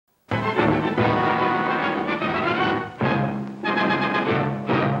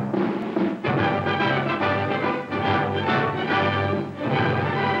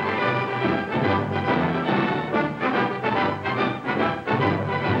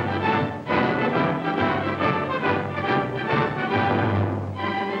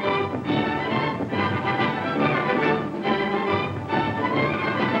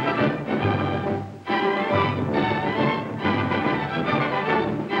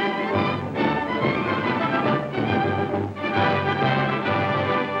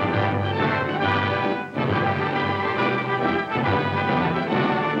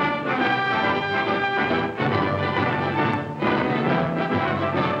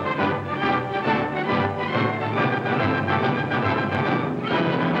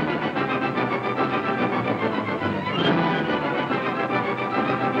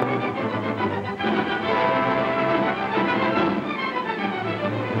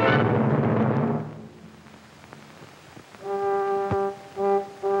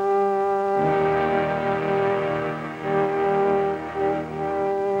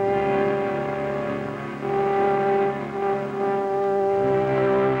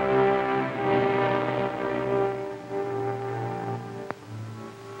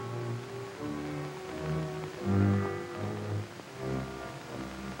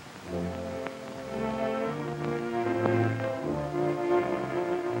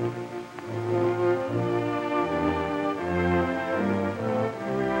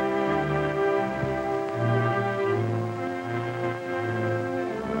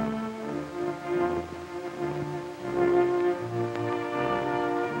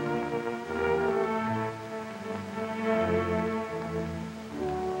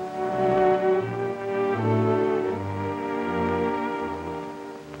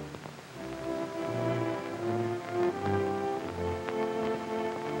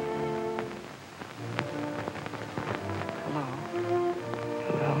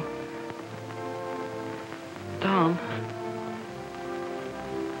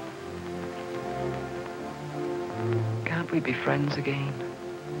Could we be friends again?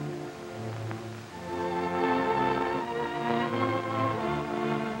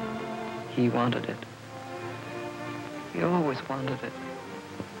 He wanted it. He always wanted it.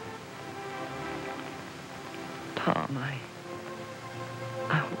 Tom,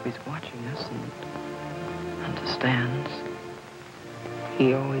 I hope he's watching us and understands.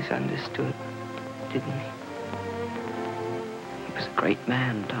 He always understood, didn't he? He was a great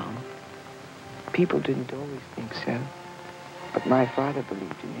man, Tom. People didn't always think so. But my father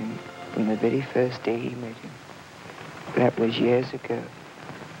believed in him from the very first day he met him. That was years ago.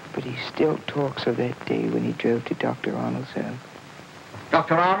 But he still talks of that day when he drove to Dr. Arnold's home.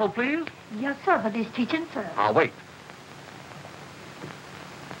 Dr. Arnold, please? Yes, sir, but he's teaching, sir. I'll wait.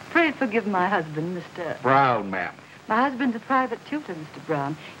 Pray forgive my husband, Mr. Brown, ma'am. My husband's a private tutor, Mr.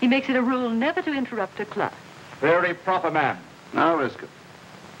 Brown. He makes it a rule never to interrupt a class. Very proper, ma'am. Now, Risket,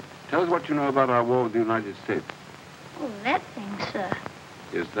 tell us what you know about our war with the United States. Oh, that thing, sir.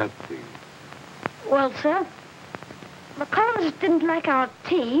 Is that thing? Well, sir, the colonists didn't like our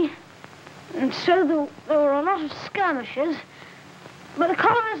tea, and so there were a lot of skirmishes. But the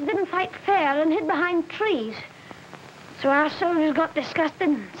colonists didn't fight fair and hid behind trees. So our soldiers got disgusted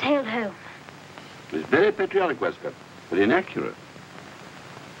and sailed home. It's very patriotic, Westcott, but inaccurate.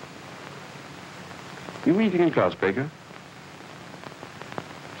 You eating in class, Baker?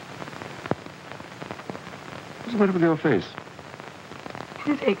 What's the matter with your face?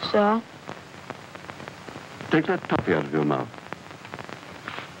 Toothache, sir. Take that toffee out of your mouth.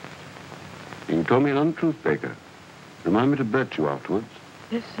 You can tell me an untruth, Baker. Remind me to bet you afterwards.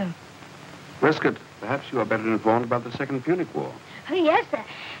 Yes, sir. Westcott, perhaps you are better informed about the Second Punic War. Oh, yes, sir.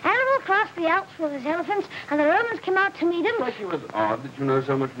 Hannibal crossed the Alps with his elephants, and the Romans came out to meet him. Strike you as odd that you know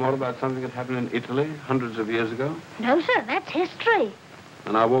so much more about something that happened in Italy hundreds of years ago? No, sir, that's history.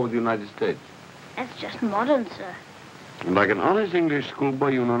 And our war with the United States. That's just modern, sir. And like an honest English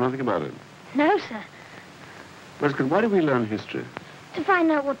schoolboy, you know nothing about it. No, sir. Westcott, why do we learn history? To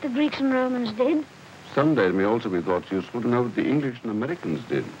find out what the Greeks and Romans did. Some days may also be thought useful to know what the English and Americans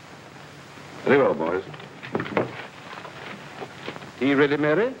did. Very well, boys. Tea ready,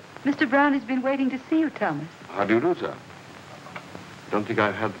 Mary? Mr. Brown has been waiting to see you, Thomas. How do you do, sir? Don't think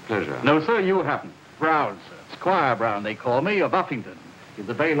I've had the pleasure. No, sir, you haven't. Brown, sir. Squire Brown, they call me, of Uffington, in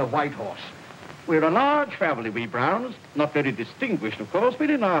the Vale of Whitehorse. We're a large family, we Browns. Not very distinguished, of course,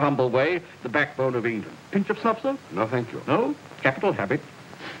 but in our humble way, the backbone of England. Pinch of snuff, sir? No, thank you. No? Capital habit.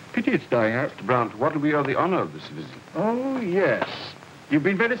 Pity it's dying out. Mr. Brown, to what do we owe the honor of this visit? Oh, yes. You've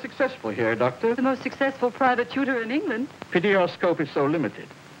been very successful here, Doctor. The most successful private tutor in England. Pity your scope is so limited.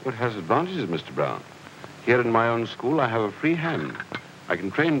 It has advantages, Mr. Brown. Here in my own school, I have a free hand. I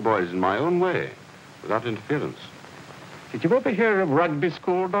can train boys in my own way, without interference. Did you ever hear of Rugby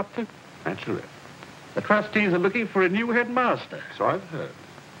School, Doctor? Naturally. The trustees are looking for a new headmaster. So I've heard.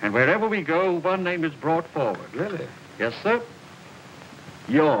 And wherever we go, one name is brought forward. Really? Yes, sir.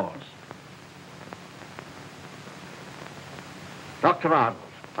 Yours. Dr. Arnold,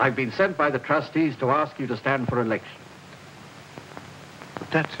 I've been sent by the trustees to ask you to stand for election.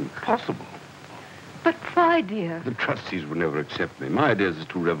 But that's impossible. But why, dear? The trustees would never accept me. My ideas are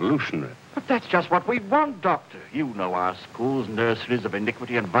too revolutionary. But that's just what we want, Doctor. You know our schools, nurseries of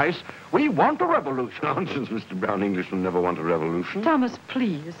iniquity and vice. We want a revolution. Nonsense, Mr. Brown. Englishmen never want a revolution. Thomas,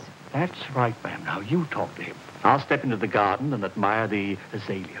 please. That's right, ma'am. Now, you talk to him. I'll step into the garden and admire the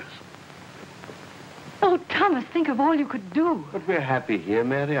azaleas. Oh, Thomas, think of all you could do. But we're happy here,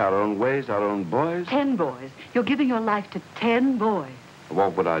 Mary. Our own ways, our own boys. 10 boys. You're giving your life to 10 boys.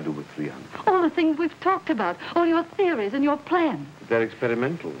 What would I do with 300? All the things we've talked about, all your theories and your plans. They're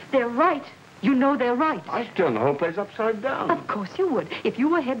experimental. They're right. You know they're right. I'd turn the whole place upside down. Of course you would. If you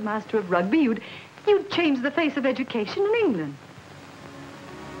were headmaster of rugby, you'd change the face of education in England.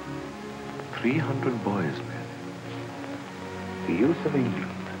 300 boys, Mary. The youth of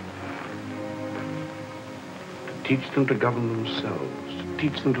England. To teach them to govern themselves. To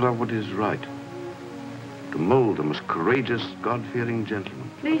teach them to love what is right. To mold them as courageous, God-fearing gentlemen.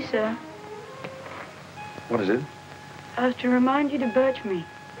 Please, sir. What is it? I was to remind you to birch me.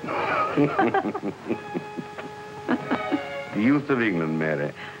 The youth of England,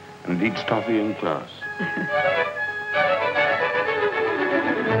 Mary, and each toffee in class.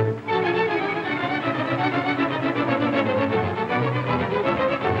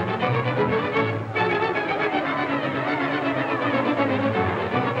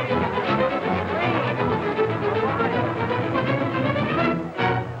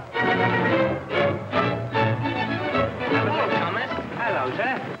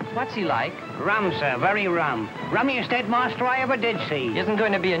 What's What's he like? Rum, sir, very rum. Rummiest headmaster I ever did see. He isn't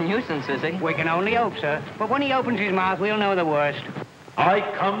going to be a nuisance, is he? We can only hope, sir. But when he opens his mouth, we'll know the worst. I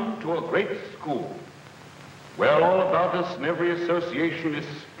come to a great school where all about us and every association is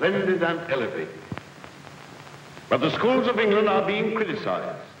splendid and elevated. But the schools of England are being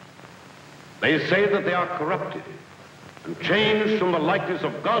criticized. They say that they are corrupted and changed from the likeness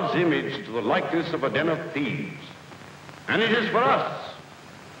of God's image to the likeness of a den of thieves. And it is for us,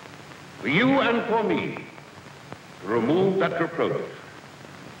 for you and for me, to remove that reproach.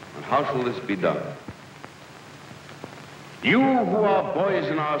 And how shall this be done? You who are boys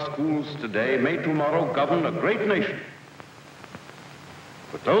in our schools today may tomorrow govern a great nation.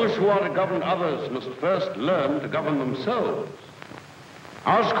 But those who are to govern others must first learn to govern themselves.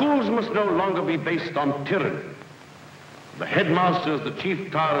 Our schools must no longer be based on tyranny. The headmaster as the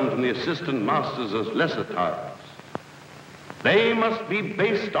chief tyrant and the assistant masters as lesser tyrants. They must be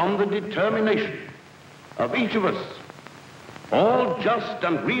based on the determination of each of us, all just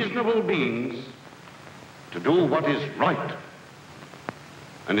and reasonable beings, to do what is right.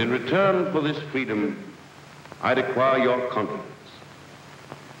 And in return for this freedom, I require your confidence.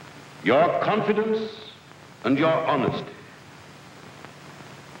 Your confidence and your honesty.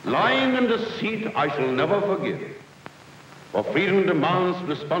 Lying and deceit I shall never forgive, for freedom demands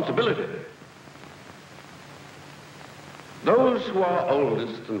responsibility. Those who are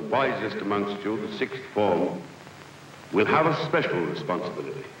oldest and wisest amongst you, the sixth form, will have a special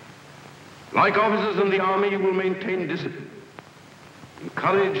responsibility. Like officers in the army, you will maintain discipline,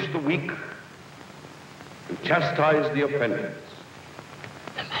 encourage the weak, and chastise the offenders.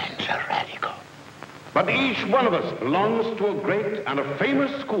 The man's a radical. But each one of us belongs to a great and a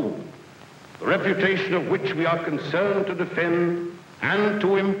famous school, the reputation of which we are concerned to defend and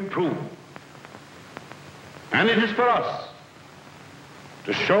to improve. And it is for us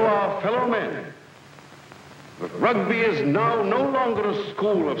to show our fellow men that Rugby is now no longer a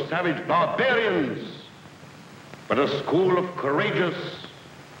school of savage barbarians, but a school of courageous,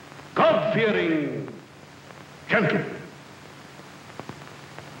 God-fearing gentlemen.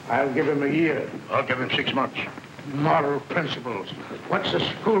 I'll give him a year. I'll give him 6 months. Moral principles. What's a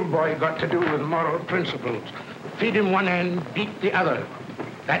schoolboy got to do with moral principles? Feed him one end, beat the other.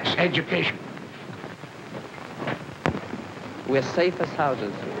 That's education. We're safe as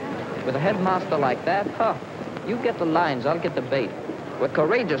houses. With a headmaster like that, you get the lines, I'll get the bait. We're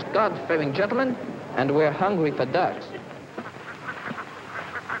courageous, God-fearing gentlemen, and we're hungry for ducks.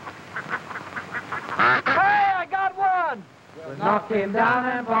 Hey, I got one! We'll knock him down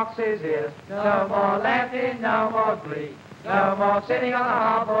and box his ears. No more laughing, no more glee. No more sitting on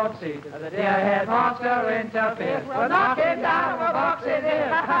the hardboard seat as the dear headmaster interferes. We'll knock him down and we'll box his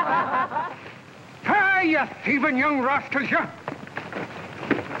ears. Hi, you thieving young rascals, you!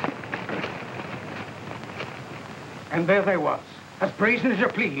 And there they was, as brazen as you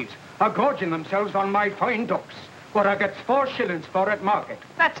please, a-gorging themselves on my fine ducks, what I gets 4 shillings for at market.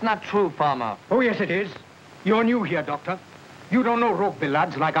 That's not true, farmer. Oh, yes, it is. You're new here, Doctor. You don't know rugby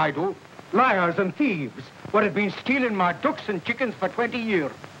lads like I do. Liars and thieves, what have been stealing my ducks and chickens for 20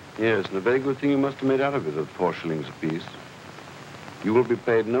 years. Yes, and a very good thing you must have made out of it at 4 shillings apiece. You will be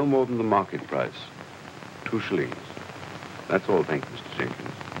paid no more than the market price, 2 shillings. That's all, thank you, Mr.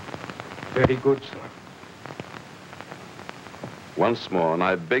 Jenkins. Very good, sir. Once more, and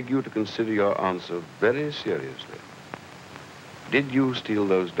I beg you to consider your answer very seriously. Did you steal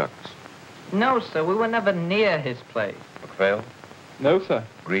those ducks? No, sir, we were never near his place. MacPhail? No, sir.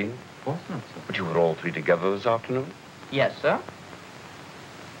 Green? Of course not, sir. But you were all 3 together this afternoon? Yes, sir.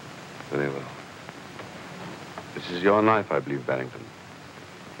 Very well. This is your knife, I believe, Barrington.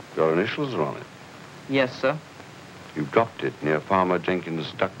 Your initials are on it. Yes, sir. You dropped it near Farmer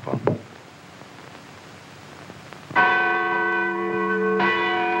Jenkins' duck pond.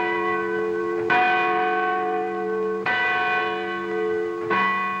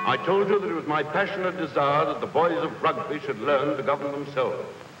 I told you that it was my passionate desire that the boys of Rugby should learn to govern themselves.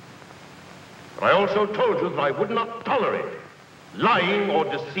 But I also told you that I would not tolerate lying or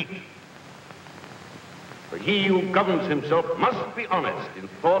deceit. For he who governs himself must be honest in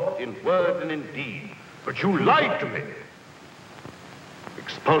thought, in word, and in deed. But you lied to me.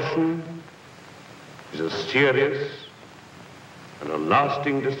 Expulsion is a serious and a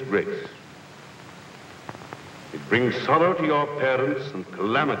lasting disgrace. It brings sorrow to your parents and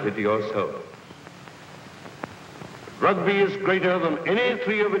calamity to yourselves. But Rugby is greater than any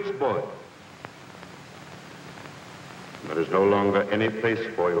 3 of its boys. There is no longer any place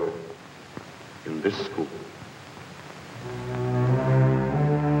for you in this school.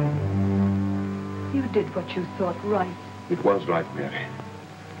 You did what you thought right. It was right, Mary.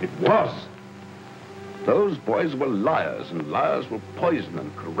 It was. Those boys were liars, and liars were poison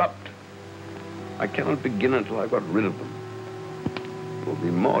and corrupt. I cannot begin until I've got rid of them. There will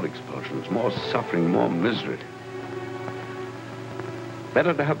be more expulsions, more suffering, more misery.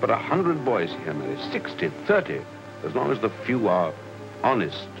 Better to have but 100 boys here, Mary, 60, 30, as long as the few are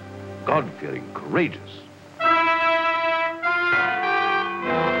honest, God-fearing, courageous.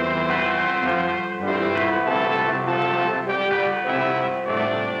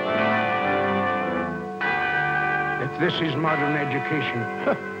 If this is modern education,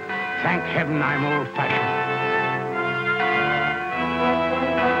 thank heaven I'm old-fashioned.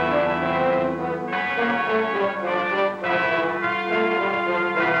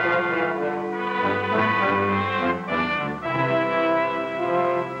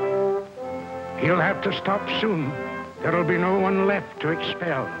 He'll have to stop soon. There'll be no one left to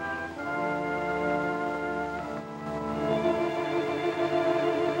expel.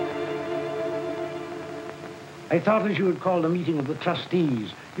 I thought as you had called a meeting of the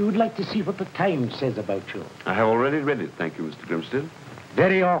trustees, you would like to see what the Times says about you. I have already read it, thank you, Mr. Grimsted.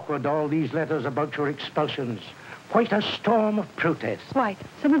 Very awkward, all these letters about your expulsions. Quite a storm of protest. Why,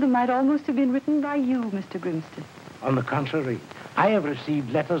 some of them might almost have been written by you, Mr. Grimsted. On the contrary, I have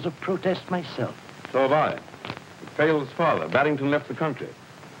received letters of protest myself. So have I. Fail's father, Barrington, left the country.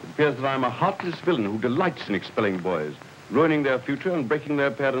 It appears that I'm a heartless villain who delights in expelling boys, ruining their future and breaking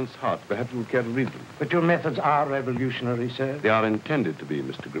their parents' hearts. Perhaps you would care to read them. But your methods are revolutionary, sir. They are intended to be,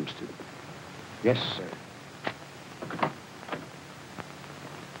 Mr. Grimsted. Yes, sir.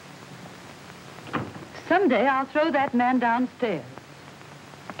 Someday I'll throw that man downstairs.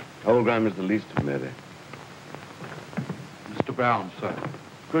 Holgram is the least of Mary. Mr. Brown, sir.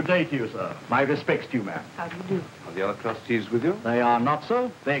 Good day to you, sir. My respects to you, ma'am. How do you do? Are the other trustees with you? They are not,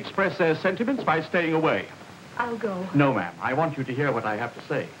 sir. They express their sentiments by staying away. I'll go. No, ma'am. I want you to hear what I have to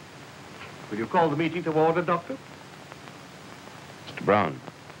say. Will you call the meeting to order, Doctor? Mr. Brown,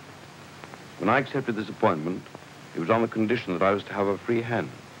 when I accepted this appointment, it was on the condition that I was to have a free hand.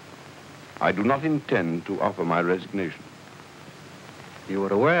 I do not intend to offer my resignation. You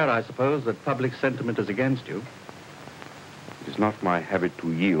are aware, I suppose, that public sentiment is against you. It is not my habit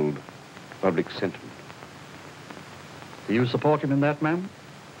to yield to public sentiment. Do you support him in that, ma'am?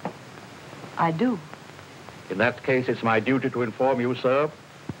 I do. In that case, it's my duty to inform you, sir,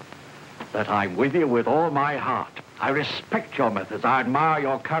 that I'm with you with all my heart. I respect your methods. I admire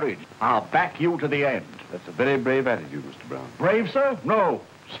your courage. I'll back you to the end. That's a very brave attitude, Mr. Brown. Brave, sir? No,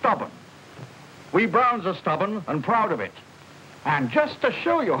 stubborn. We Browns are stubborn and proud of it. And just to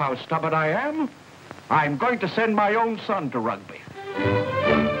show you how stubborn I am, I'm going to send my own son to rugby.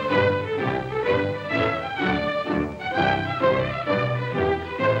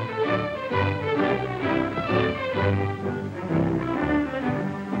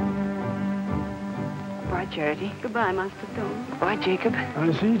 Bye, Charity. Goodbye, Master Tom. Bye, Jacob.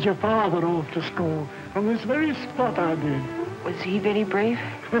 I seed your father off to school on this very spot I did. Was he very brave?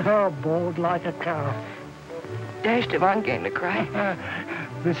 Bawled like a calf. Dashed if I'm going to cry.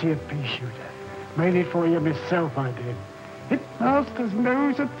 This here pea shooter. Made it for you myself, I did. Hit master's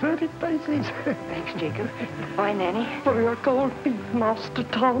nose at 30 paces. Thanks, Jacob. Bye, Nanny. For your cold beef, Master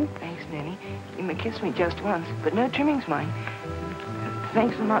Tom. Thanks, Nanny. You may kiss me just once, but no trimmings, mind.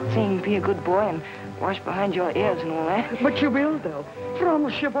 Thanks for not seeing me be a good boy and wash behind your ears and all that. But you will, though.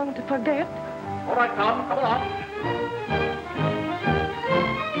 Promise you won't forget. All right, Tom, come along.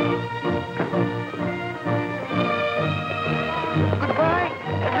 Goodbye,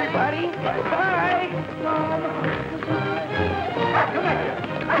 everybody. Bye. Come back here.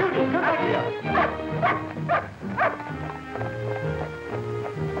 Judy, come back here.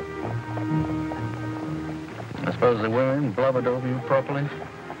 I suppose the women blubbered over you properly?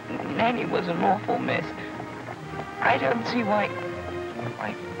 Nanny was an awful mess. I don't see why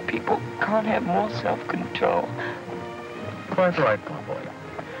people can't have more self-control. Quite right, poor boy.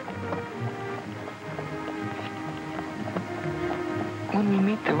 When we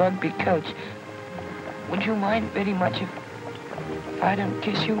meet the rugby coach, would you mind very much if I don't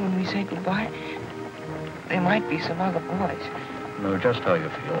kiss you when we say goodbye? There might be some other boys. Know just how you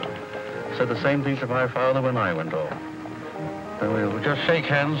feel. Said the same thing to my father when I went off. Then we'll just shake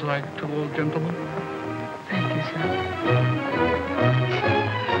hands like two old gentlemen. Thank you, sir.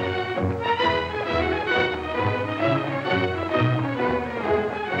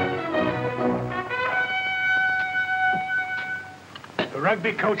 The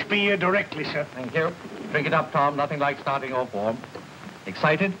rugby coach be here directly, sir. Thank you. Drink it up, Tom. Nothing like starting off warm.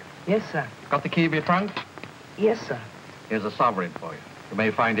 Excited? Yes, sir. Got the key of your trunk? Yes, sir. Here's a sovereign for you. You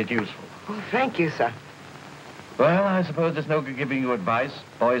may find it useful. Oh, thank you, sir. Well, I suppose there's no good giving you advice.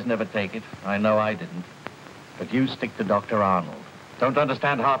 Boys never take it. I know I didn't. But you stick to Dr. Arnold. Don't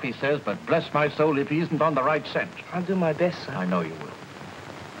understand half he says, but bless my soul if he isn't on the right scent. I'll do my best, sir. I know you will.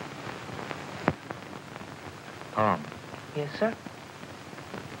 Tom. Yes, sir?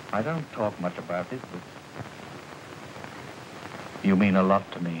 I don't talk much about it, but you mean a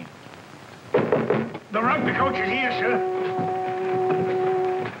lot to me. The rugby coach is here, sir.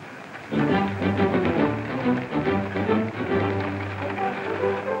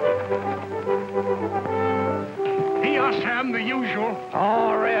 Here, Sam, the usual.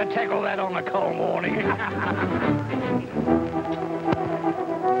 Oh, rare tackle that on a cold morning.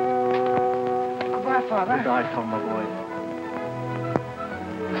 Goodbye, Father. Goodbye, Tom, my boy.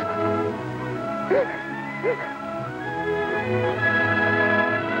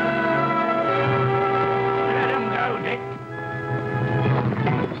 Let him go, Dick.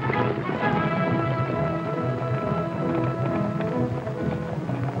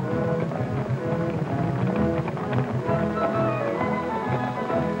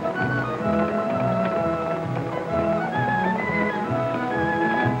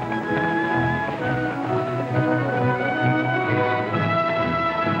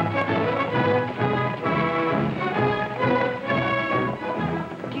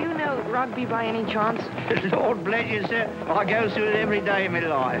 Rugby by any chance? Lord bless you, sir. I go through it every day of my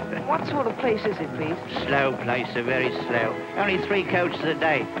life. What sort of place is it, please? Slow place, sir, very slow. Only 3 coaches a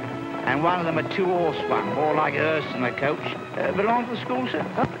day. And one of them a 2-horse one, more like a hearse than a coach. Belong to the school, sir?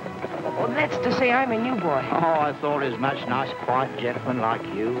 Well, that's to say I'm a new boy. Oh, I thought it was much nice, quiet gentleman like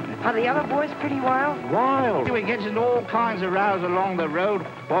you. Are the other boys pretty wild? Wild. We get into all kinds of rows along the road,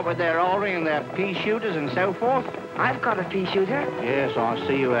 what with their ordering and their pea shooters and so forth. I've got a pea shooter. Yes, I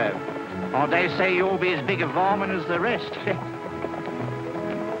see you have. Oh, they say you'll be as big a varmint as the rest.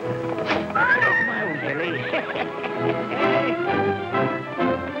 Oh, Billy.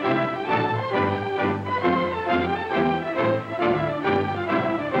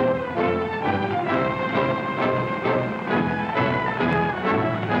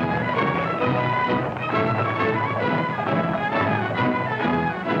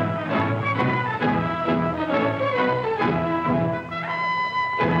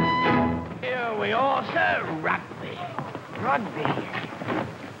 Rugby.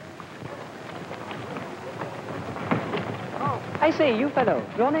 Oh, I say, you fellow,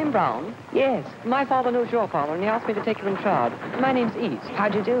 your name Brown? yes. My father knows your father, and he asked me to take you in charge. My name's East.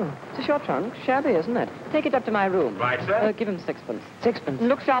 How'd you do? It's a short trunk. Shabby, isn't it? Take it up to my room. Right, sir. Give him 6pence. 6pence. And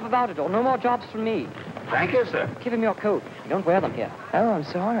look sharp about it, or no more jobs from me. Thank you, sir. Give him your coat. You don't wear them here. Oh, I'm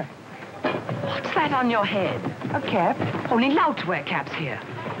sorry. What's that on your head? A cap? Only louts wear caps here.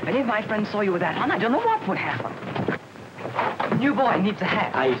 If any of my friends saw you with that on, I don't know what would happen. New boy needs a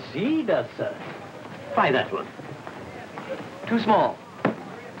hat. I see that, sir. Try that one. Too small.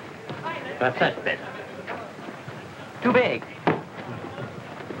 Perhaps that's better. Too big.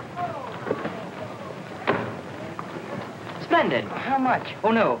 Splendid. How much?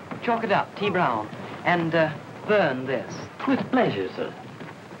 Oh, no. Chalk it up. T. Brown. And burn this. With pleasure, sir.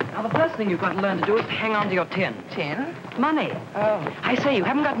 Now, the first thing you've got to learn to do is hang on to your tin. Tin? Money. Oh. I say, you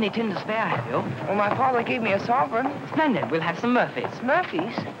haven't got any tin to spare, have you? Well, my father gave me a sovereign. Splendid. We'll have some Murphys.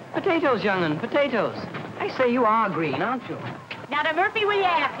 Murphy's? Potatoes, young'un, potatoes. I say you are green, aren't you? Now, the Murphy will you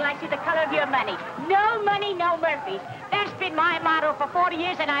have till I see the color of your money. No money, no Murphys. That's been my motto for 40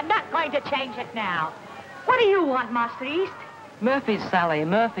 years, and I'm not going to change it now. What do you want, Master East? Murphys, Sally,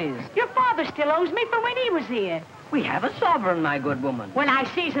 Murphys. Your father still owes me for when he was here. We have a sovereign, my good woman. When I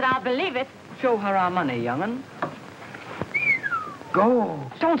sees it, I'll believe it. Show her our money, young'un. Go.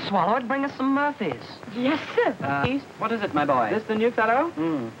 Don't swallow it. Bring us some Murphys. Yes, sir. What is it, my boy? This the new fellow?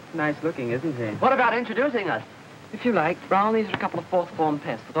 Nice looking, isn't he? What about introducing us? If you like, Brown, these are a couple of fourth form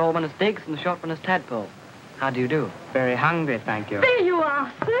pests. The tall one is Diggs and the short one is Tadpole. How do you do? Very hungry, thank you. There you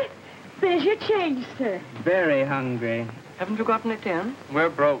are, sir. There's your change, sir. Very hungry. Haven't you got any tin? We're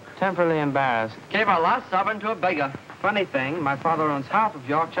broke. Temporarily embarrassed. Gave our last sovereign to a beggar. Funny thing, my father owns half of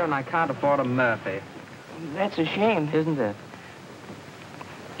Yorkshire and I can't afford a Murphy. That's a shame. Isn't it?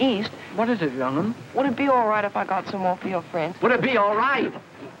 East, What is it, young'un? would it be all right if I got some more for your friends? Would it be all right?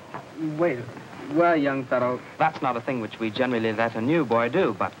 Wait. Well, young fellow, that's not a thing which we generally let a new boy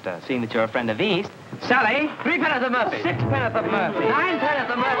do, but seeing that you're a friend of East... Sally, 3 pence of Murphy. 6 pence of Murphy. 9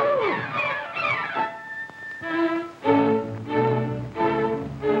 pence of Murphy.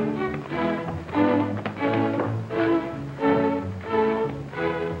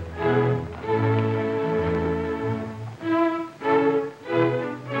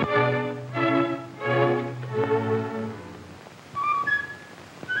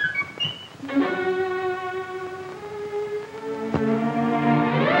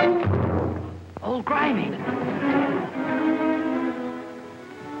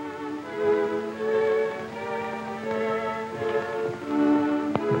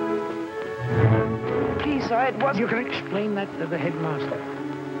 sir. It wasn't... You can explain that to the headmaster.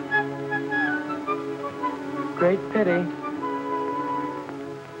 Great pity.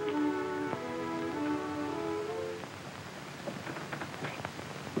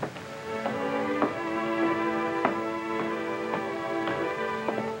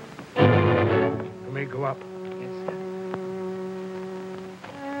 You may go up. Yes, sir.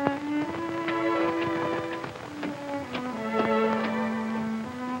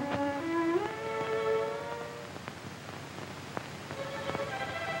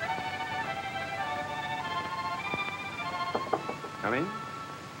 Come in.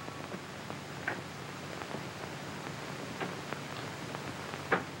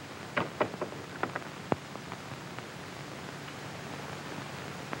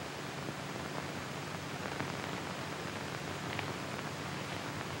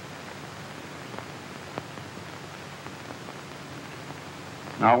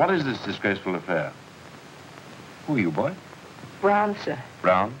 Now, what is this disgraceful affair? Who are you, boy? Brown, sir.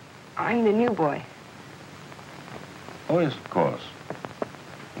 Brown? I'm the new boy. Oh, yes, of course.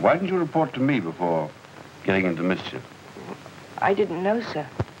 Why didn't you report to me before getting into mischief? I didn't know, sir.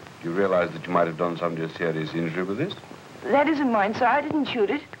 Do you realize that you might have done somebody a serious injury with this? That isn't mine, sir. I didn't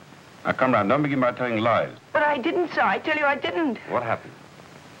shoot it. Now, come round. Don't begin by telling lies. But I didn't, sir. I tell you I didn't. What happened?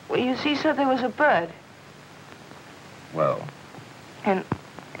 Well, you see, sir, there was a bird. Well? And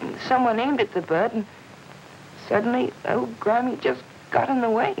someone aimed at the bird, and suddenly, old Grammy just got in the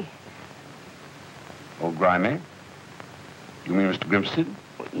way. Oh, Grimy? You mean Mr. Grimstead?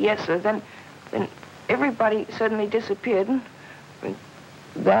 Yes, sir. Then everybody suddenly disappeared, and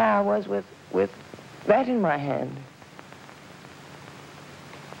there I was with that in my hand.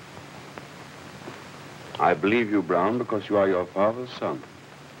 I believe you, Brown, because you are your father's son.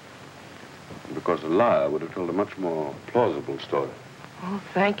 Because a liar would have told a much more plausible story. Oh,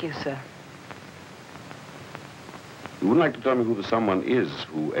 thank you, sir. You wouldn't like to tell me who the someone is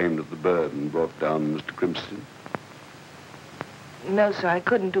who aimed at the bird and brought down Mr. Grimstead? No, sir, I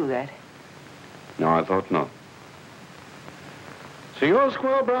couldn't do that. No, I thought not. So you're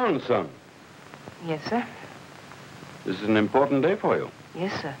Squire Brown's son? Yes, sir. This is an important day for you.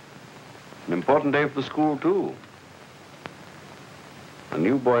 Yes, sir. An important day for the school, too. A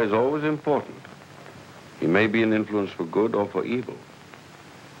new boy is always important. He may be an influence for good or for evil.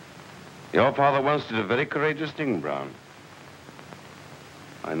 Your father once did a very courageous thing, Brown.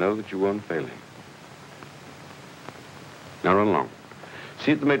 I know that you won't fail him. Now run along.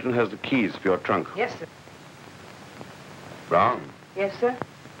 See if the matron has the keys for your trunk. Yes, sir. Brown, Yes, sir.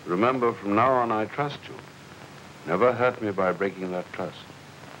 remember, from now on, I trust you. Never hurt me by breaking that trust.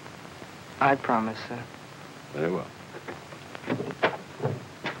 I promise, sir. Very well.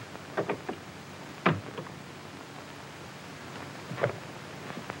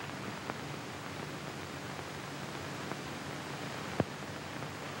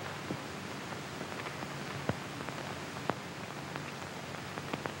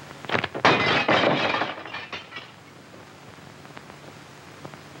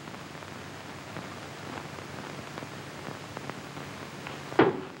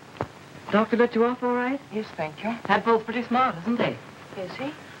 Doctor let you off all right? Yes, thank you. Tadpole's pretty smart, isn't he? Is he?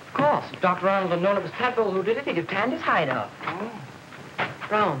 Of course. If Dr. Arnold had known it was Tadpole who did it, he'd have tanned his hide off. Oh.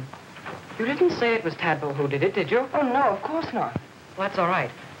 Brown, you didn't say it was Tadpole who did it, did you? Oh, no, of course not. Well, that's all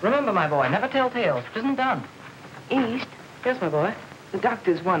right. Remember, my boy, never tell tales. It isn't done. East? Yes, my boy. The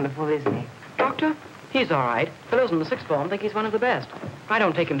doctor's wonderful, isn't he? Doctor? He's all right. Fellows in the sixth form think he's one of the best. I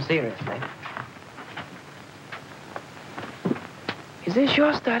don't take him seriously. Is this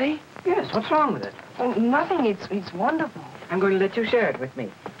your study? Yes, what's wrong with it? Oh, nothing. It's wonderful. I'm going to let you share it with me.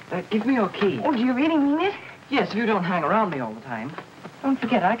 Give me your key. Oh, do you really mean it? Yes, if you don't hang around me all the time. Don't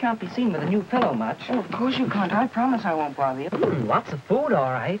forget, I can't be seen with a new pillow much. Oh, of course you can't. I promise I won't bother you. Lots of food,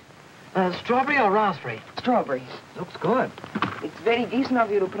 all right. Strawberry or raspberry? Strawberries. Looks good. It's very decent of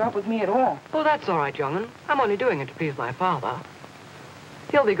you to put up with me at all. Oh, that's all right, young'un. I'm only doing it to please my father.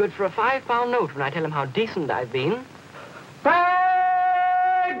 He'll be good for a £5 note when I tell him how decent I've been.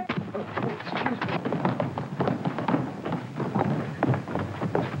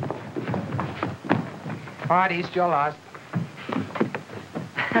 All right, East, your last.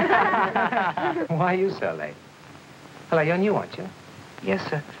 Why are you so late? Hello, you're new, aren't you? Yes,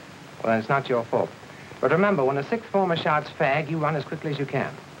 sir. Well, it's not your fault. But remember, when a sixth former shouts fag, you run as quickly as you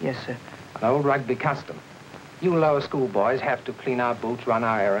can. Yes, sir. An old rugby custom. You lower school boys have to clean our boots, run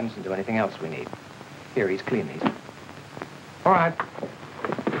our errands, and do anything else we need. Here, he's clean these. All right.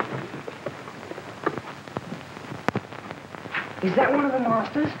 Is that one of the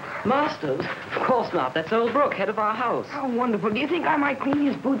masters? Masters? Of course not. That's old Brooke, head of our house. How wonderful. Do you think I might clean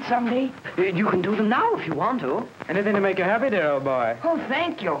his boots someday? You can do them now if you want to. Anything to make you happy, dear old boy. Oh,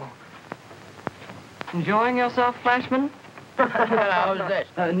 thank you. Enjoying yourself, Flashman? Hello, who's this?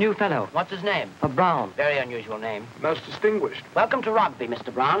 A new fellow. What's his name? Brown. Very unusual name. Most distinguished. Welcome to Rugby,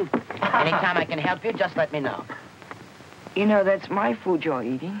 Mr. Brown. Anytime I can help you, just let me know. You know, that's my food you're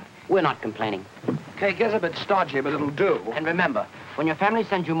eating. We're not complaining. Cake is a bit stodgy, but it'll do. And remember, when your family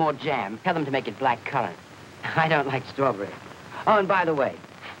sends you more jam, tell them to make it black currant. I don't like strawberry. Oh, and by the way,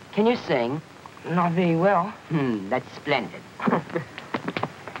 can you sing? Not very well. That's splendid.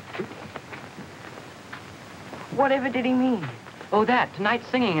 Whatever did he mean? Oh, that. Tonight's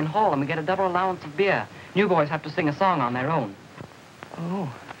singing in hall, and we get a double allowance of beer. New boys have to sing a song on their own.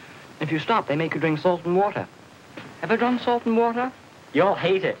 Oh. If you stop, they make you drink salt and water. Ever drunk salt and water? You'll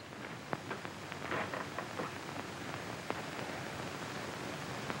hate it.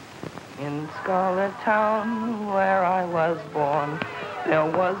 In Scarlet Town, where I was born, there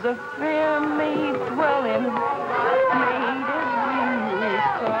was a fair maid dwelling, made as blue as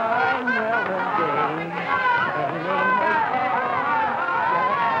sky well a day. Her name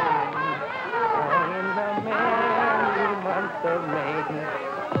was in the merry month of May,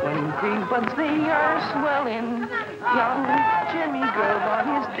 when green buds they are swelling, young Jimmy Grove on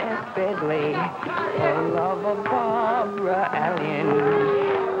his deathbed lay, for love of Barbara Allen.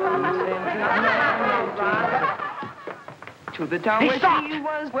 To the town where she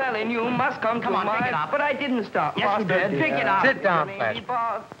was well, and you must come to on, my... pick it up. But I didn't stop. Yes, you did. Pick it up. Sit down, Flash.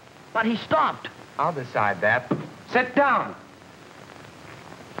 But he stopped. I'll decide that. Sit down.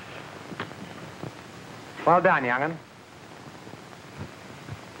 Well done, young'un.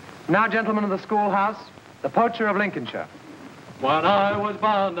 Now, gentlemen of the schoolhouse, the poacher of Lincolnshire. When I was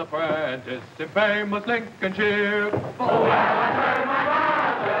born apprentice in famous Lincolnshire. Oh, well, I heard my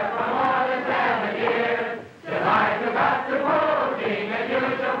father for more than 7 years, till I took up to poaching, and you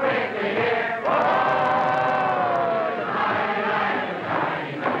shall quickly hear. Oh, the mighty light,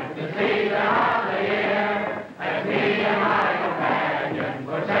 the season of the year, as me and my companion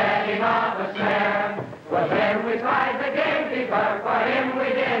were setting off a snare, was then we spied the gamekeeper, for him we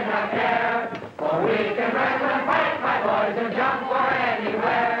did not care, for we can wrestle and fight, my boys, and jump for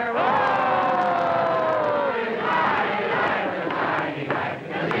anywhere. Oh, it's mighty light,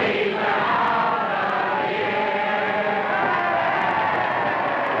 the season of the year.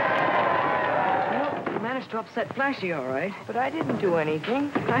 Well, you managed to upset Flashy, all right. But I didn't do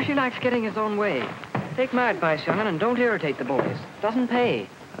anything. Flashy likes getting his own way. Take my advice, young'un, and don't irritate the boys. Doesn't pay.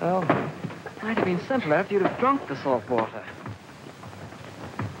 Oh. Might have been simpler if you'd have drunk the salt water.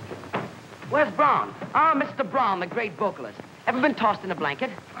 Where's Brown? Ah, Mr. Brown, the great vocalist. Ever been tossed in a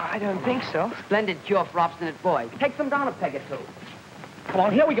blanket? I don't think so. Splendid cure for obstinate boys. Takes them down a peg or two. Come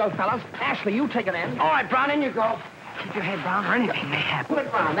on, here we go, fellas. Ashley, you take it in. All right, Brown, in you go. Keep your head down or anything may happen. Pull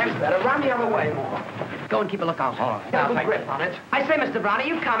it round. There's better. Round the other way more. Go and keep a lookout. All right. Got a good grip on it. I say, Mr. Brown, are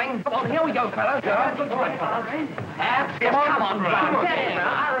you coming? Come on, here we go, fellas. Come on, Brown. Get in.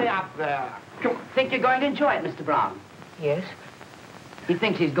 Hurry up there. Think you're going to enjoy it, Mr. Brown? Yes. He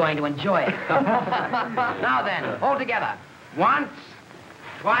thinks he's going to enjoy it. Now then, all together. Once,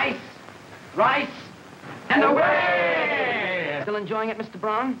 twice, thrice, and away! Still enjoying it, Mr.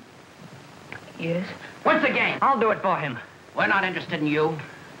 Brown? Yes. Once again. I'll do it for him. We're not interested in you.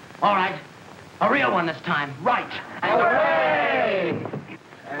 All right. A real one this time. Right. And away!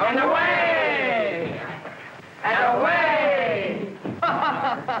 And away! And away!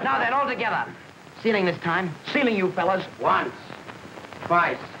 Now then, all together. Ceiling this time. Ceiling, you fellas. Once,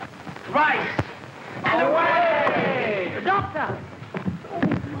 twice, thrice, and away! Doctor!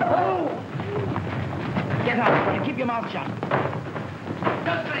 Oh! Get up and keep your mouth shut.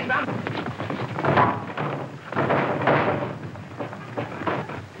 Just sitting down.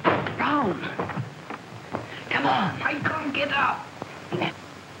 Brown! Come on, I can't get up.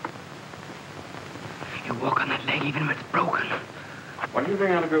 You walk on that leg even if it's broken. What do you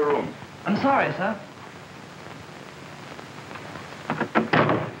bring out of your room? I'm sorry, sir.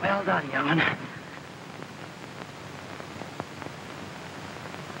 Well done, young'un.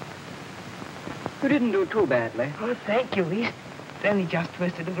 You didn't do too badly. Oh, thank you, East. It's only just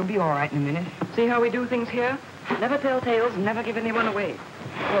twisted. It'll be all right in a minute. See how we do things here? Never tell tales and never give anyone away.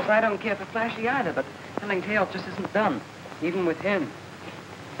 Of course, I don't care for Flashy either, but telling tales just isn't done, even with him.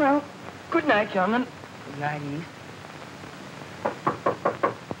 Well, good night, young'un. Good night, East.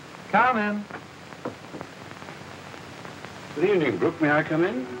 Come in. Good evening, Brooke. May I come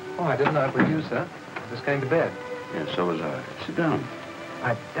in? Oh, I didn't know it was you, sir. Just going to bed. Yes, so was I. Sit down.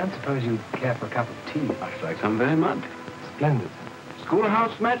 I don't suppose you'd care for a cup of tea. I should like some very much. Splendid.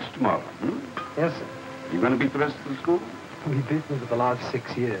 Schoolhouse match tomorrow, Yes, sir. You going to beat the rest of the school? We beat them for the last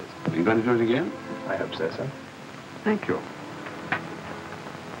 6 years. Are you going to do it again? I hope so, sir. Thank you.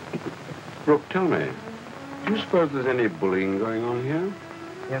 Brooke, tell me, do you suppose there's any bullying going on here?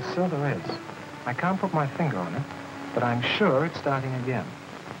 Yes, sir, there is. I can't put my finger on it, but I'm sure it's starting again.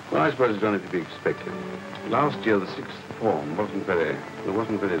 Well, I suppose it's only to be expected. Last year, the sixth form wasn't very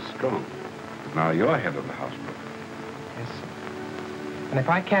strong. But now you're head of the house, Brooke. Yes, sir. And if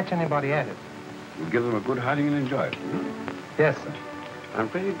I catch anybody at it... You'll give them a good hiding and enjoy it, Yes, sir. I'm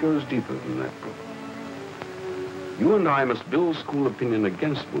afraid it goes deeper than that, Brooke. You and I must build school opinion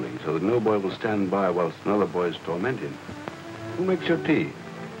against bullying so that no boy will stand by whilst another boy is tormented. Who makes your tea?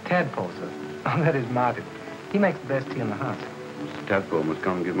 Tadpole, sir. Oh, that is Martin. He makes the best tea in the house. Mr. Tadpole must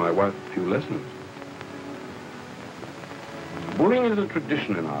come and give my wife a few lessons. Bullying is a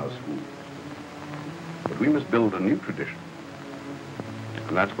tradition in our school. But we must build a new tradition.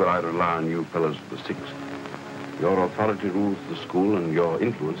 And that's where I rely on you fellows of the Sixth. Your authority rules the school and your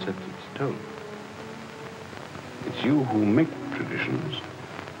influence sets its tone. It's you who make traditions.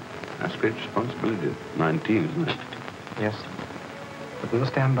 That's great responsibility. 19, isn't it? Yes, sir. But we'll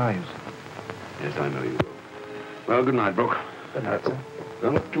stand by you, sir. Yes, I know you will. Well, good night, Brooke. Good night, sir.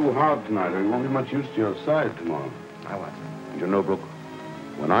 Don't look too hard tonight, or you won't be much use to your side tomorrow. I won't. You know, Brooke,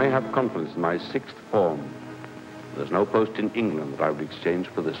 when I have confidence in my sixth form, there's no post in England that I would exchange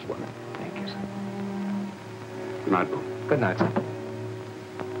for this one. Thank you, sir. Good night, Brooke. Good night, sir.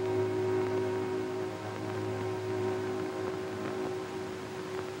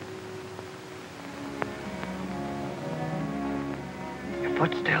 Your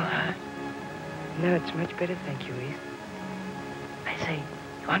foot still hurt? No, it's much better, thank you, East. I say,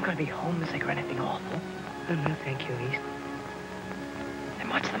 you aren't going to be homesick or anything awful. Oh, no, thank you, East. Then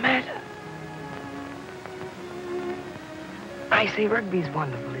what's the matter? I say, rugby's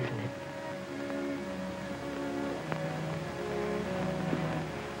wonderful, isn't it?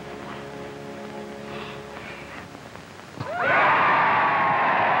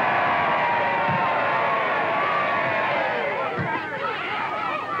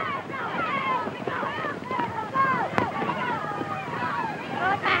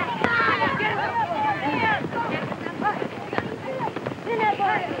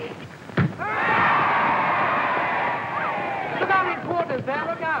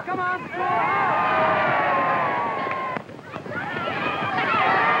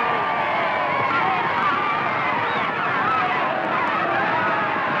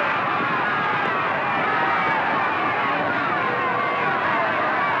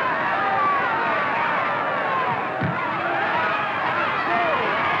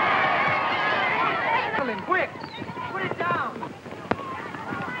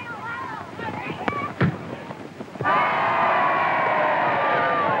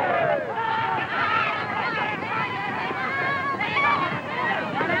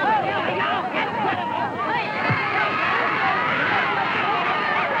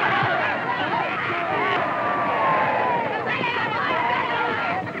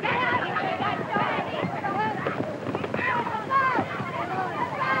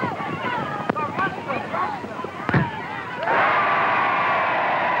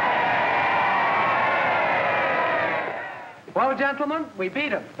 Well, gentlemen, we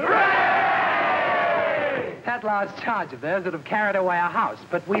beat him. Hooray! That last charge of theirs would have carried away our house,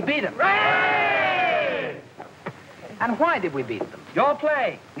 but we beat him. Hooray! And why did we beat them? Your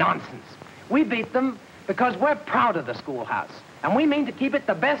play. Nonsense. We beat them because we're proud of the schoolhouse, and we mean to keep it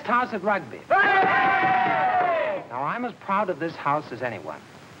the best house at Rugby. Hooray! Now, I'm as proud of this house as anyone,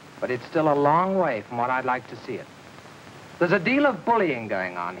 but it's still a long way from what I'd like to see it. There's a deal of bullying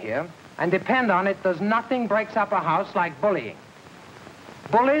going on here, and depend on it, there's nothing breaks up a house like bullying.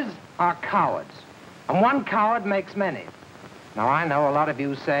 Bullies are cowards, and one coward makes many. Now, I know a lot of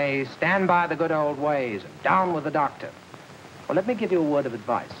you say, stand by the good old ways, and down with the doctor. Well, let me give you a word of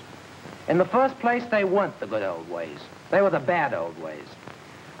advice. In the first place, they weren't the good old ways. They were the bad old ways.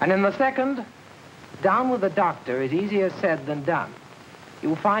 And in the second, down with the doctor is easier said than done.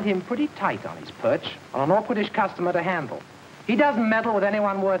 You'll find him pretty tight on his perch, on an awkwardish customer to handle. He doesn't meddle with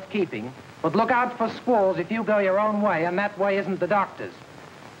anyone worth keeping, but look out for squalls if you go your own way, and that way isn't the doctor's.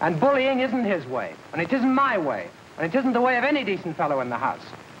 And bullying isn't his way, and it isn't my way, and it isn't the way of any decent fellow in the house.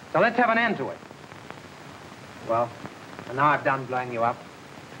 So let's have an end to it. Well, and now I've done blowing you up,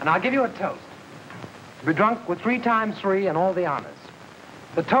 and I'll give you a toast. To be drunk with 3 times 3 and all the honors.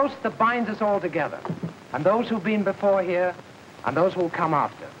 The toast that binds us all together, and those who've been before here, and those who'll come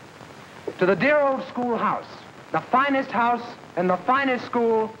after. To the dear old schoolhouse, the finest house in the finest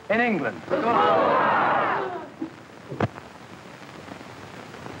school in England.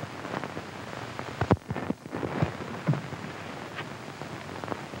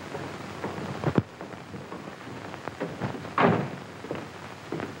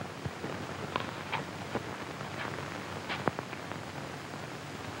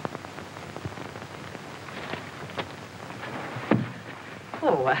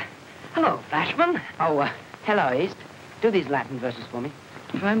 Oh, hello, Flashman. Oh, hello, East. Do these Latin verses for me.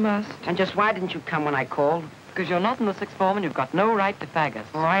 If I must. And just why didn't you come when I called? Because you're not in the sixth form and you've got no right to fag us.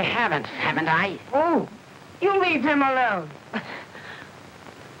 Oh, I haven't I? Oh, you leave him alone.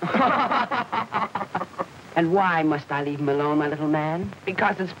 And why must I leave him alone, my little man?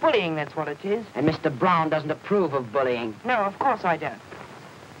 Because it's bullying, that's what it is. And Mr. Brown doesn't approve of bullying. No, of course I don't.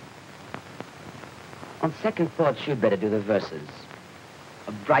 On second thoughts, you'd better do the verses.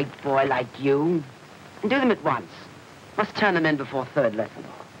 A bright boy like you. And do them at once. Must turn them in before third lesson.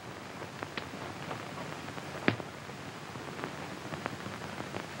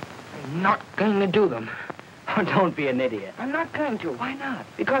 I'm not going to do them. Oh, don't be an idiot. I'm not going to. Why not?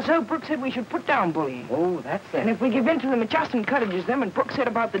 Because old Brooks said we should put down bullying. Oh, that's it. And if we give in to them, it just encourages them, and Brooks said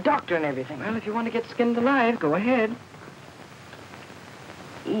about the doctor and everything. Well, if you want to get skinned alive, go ahead.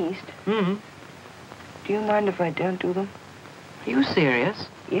 East, Mm-hmm. do you mind if I don't do them? Are you serious?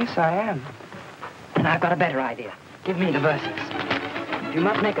 Yes, I am. And I've got a better idea. Give me the verses. If you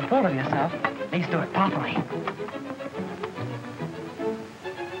must make a fool of yourself, at least do it properly.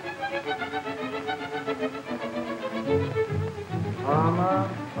 Farmer,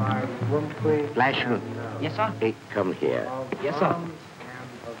 5 room, please. Flashman. Yes, sir? Hey, come here. Yes, sir.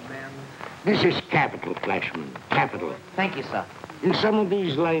 This is capital, Flashman. Capital. Thank you, sir. In some of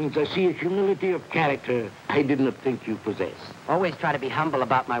these lines, I see a humility of character I did not think you possessed. Always try to be humble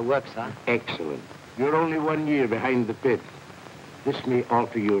about my work, sir. Excellent. You're only 1 year behind the pit. This may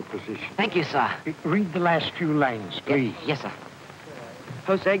alter your position. Thank you, sir. Read the last few lines, please. Yes, sir.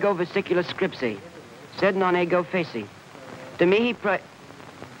 Hos ego vesicula scripsi, sed non ego faci. To me he Sure.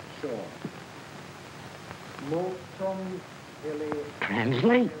 Multum illi...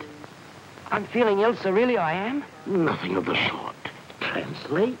 Translate. I'm feeling ill, sir. Really, I am. Nothing of the sort.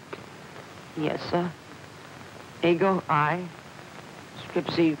 Translate. Yes, sir. Ego, I.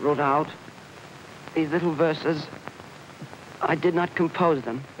 Scripsi wrote out. These little verses. I did not compose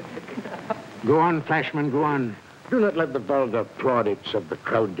them. Go on, Flashman, go on. Do not let the vulgar plaudits of the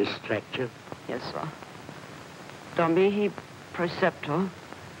crowd distract you. Yes, sir. Domihi preceptor.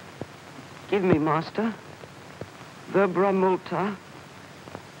 Give me, master. Verbra multa.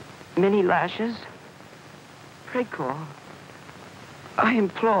 Many lashes. Precor. I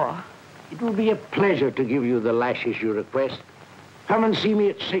implore. It will be a pleasure to give you the lashes you request. Come and see me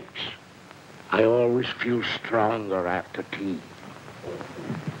at 6. I always feel stronger after tea.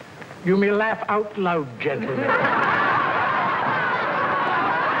 You may laugh out loud, gentlemen.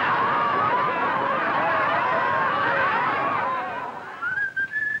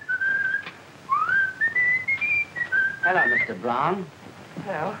 Hello, Mr. Brown.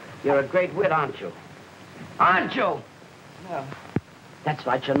 Hello. You're a great wit, aren't you? Aren't you? No. That's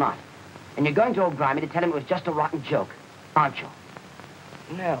right, you're not. And you're going to old Grimy to tell him it was just a rotten joke, aren't you?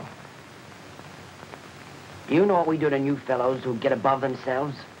 No. You know what we do to new fellows who get above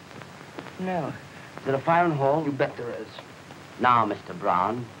themselves? No. Is it a fire in hall? You bet there is. Now, Mr.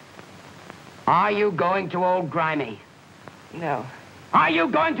 Brown, are you going to old Grimy? No. Are you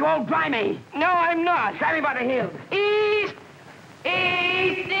going to old Grimy? No, I'm not. Grab me by the heels. East!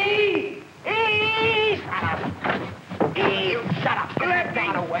 East! East! East! Shut up. Let me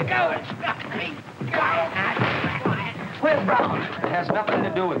go. Let me go. Where's Brown? It has nothing to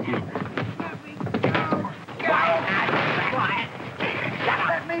do with you. Quiet.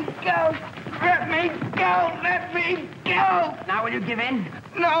 Let me go. Let me go. Let me go. Now will you give in?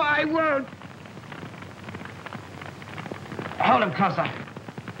 No, I won't. Hold him closer.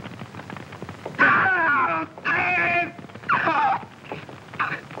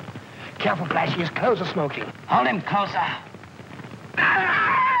 Careful, Flashy. His clothes are smoking. Hold him closer.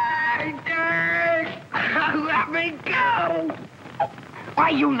 Let me go. Why,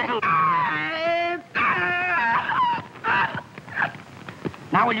 you little...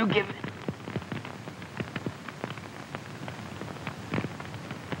 Now will you give...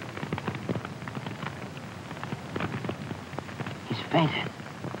 He's fainted.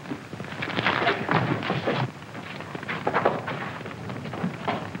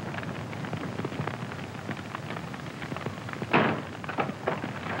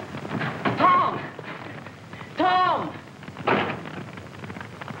 Tom!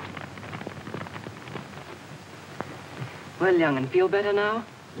 Well, young'un, feel better now?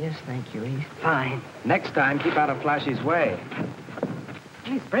 Yes, thank you, East. Fine. Next time, keep out of Flashy's way.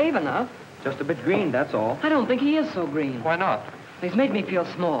 He's brave enough. Just a bit green, that's all. I don't think he is so green. Why not? He's made me feel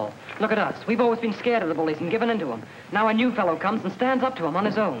small. Look at us. We've always been scared of the bullies and given in to them. Now a new fellow comes and stands up to him on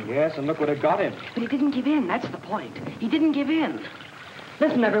his own. Yes, and look what it got him. But he didn't give in. That's the point. He didn't give in.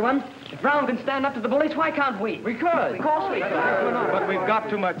 Listen, everyone. If Brown can stand up to the bullies, why can't we? We could. Of course we could. But we've got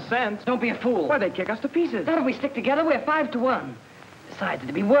too much sense. Don't be a fool. Why, they'd kick us to pieces. Not if we stick together, we're 5-1. Besides,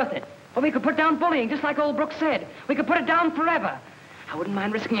 it'd be worth it. Or we could put down bullying, just like old Brooks said. We could put it down forever. I wouldn't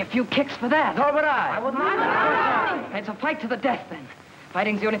mind risking a few kicks for that. Nor would I. I wouldn't mind. It's a fight to the death, then.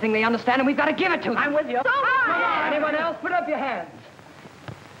 Fighting's the only thing they understand, and we've got to give it to them. I'm with you. Anyone else, put up your hands.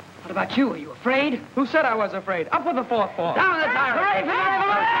 What about you? Are you afraid? Who said I was afraid? Up with the 4th form. Down with the tyrant. Hooray for the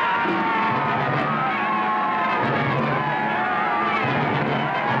revolution!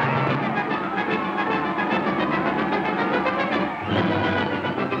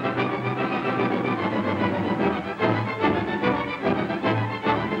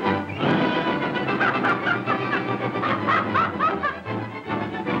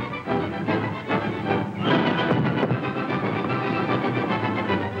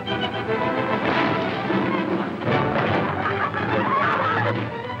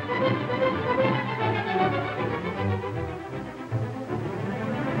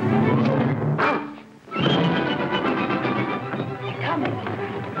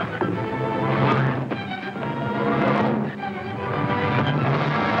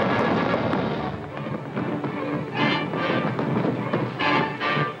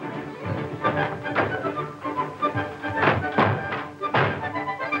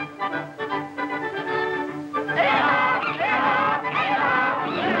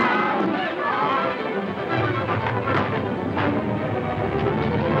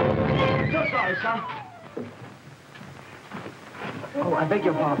 Oh, I beg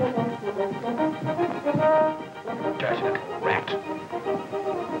your pardon. Dirty little rat.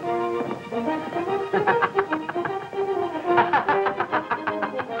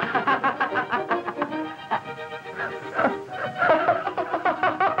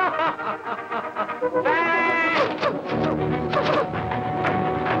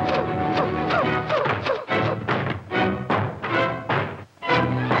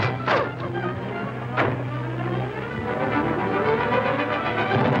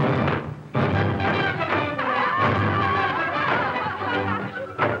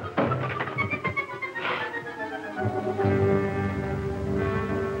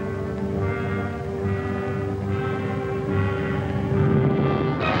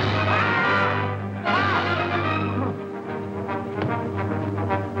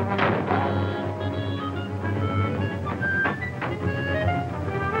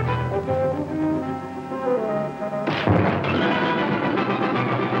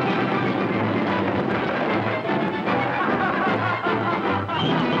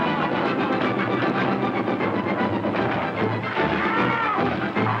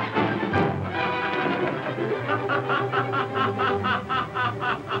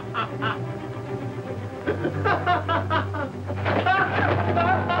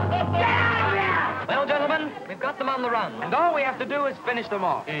 And all we have to do is finish them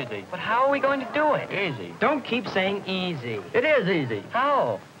off. Easy. But how are we going to do it? Easy. Don't keep saying easy. It is easy.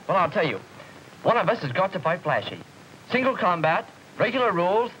 How? Well, I'll tell you. One of us has got to fight Flashy. Single combat, regular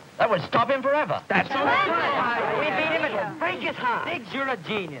rules, that would stop him forever. That's right. We beat him and break his heart. Biggs, you're a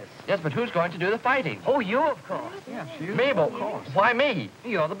genius. Yes, but who's going to do the fighting? Oh, you, of course. Yes, you. Me, of course. Why me?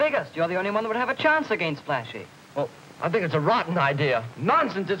 You're the biggest. You're the only one that would have a chance against Flashy. Well, I think it's a rotten idea.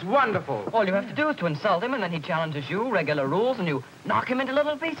 Nonsense, it's wonderful. All you have to do is to insult him, and then he challenges you, regular rules, and you knock him into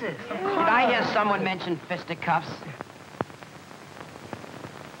little pieces. Did I hear someone mention fisticuffs?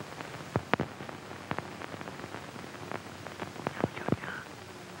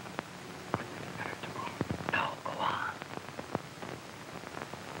 No, go on.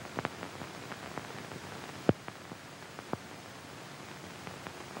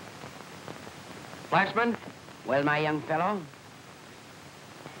 Flashman? Well, my young fellow?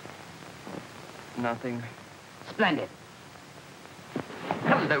 Nothing. Splendid.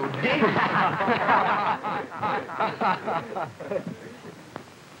 Hello, Dick.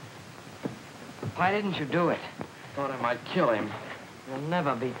 Why didn't you do it? Thought I might kill him. You'll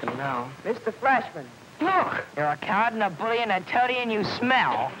never beat them now. Mr. Flashman. Look! You're a coward and a bully and a toady and you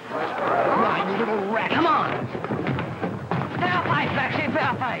smell. Right, you little rat. Come on! Fair fight, Flashy,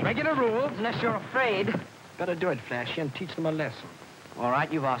 fair fight. Regular rules, unless you're afraid. Better do it, Flashy, and teach them a lesson. All right,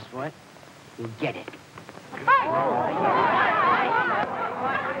 you've asked for it. You get it.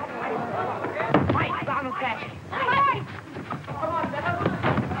 Fight, Donald Flashy. Fight! Come on,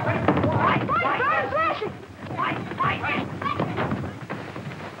 Fight, Flashy! Fight!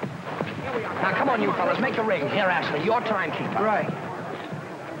 Now, come on, you fellas, make a ring. Here, Ashley, your timekeeper. Right.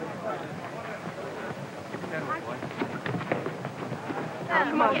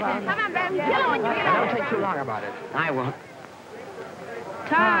 Come on, Brown. Come on, Brown. Don't take too long about it. I won't.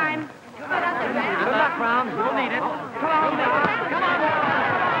 Time. luck, Brown. You'll need it. Come on, Brown. Come on,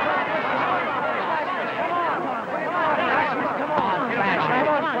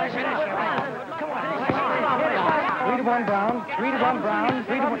 Three to 1 Brown, 3 to 1 Brown,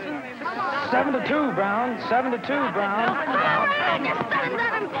 3 to 1. 7 to 2 Brown, 7 to 2 Brown.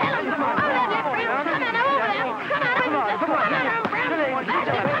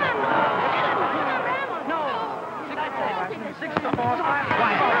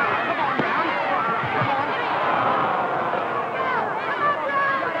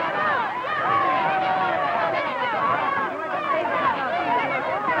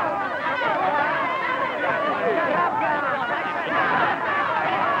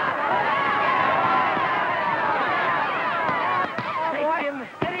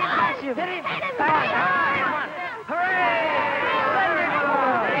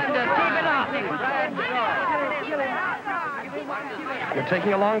 You're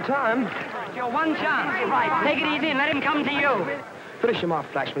taking a long time. It's your one chance. Right, take it easy and let him come to you. Finish him off,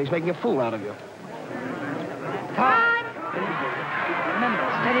 Flashman. He's making a fool out of you. Time. Remember,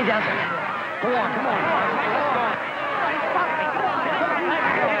 steady does it. Go on, come on.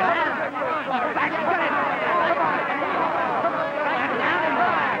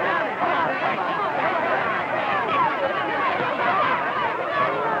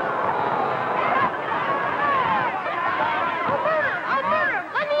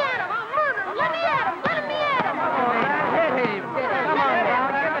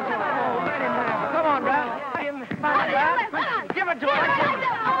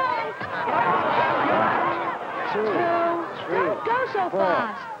 Don't go so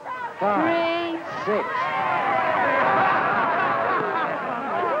fast. 5, 6.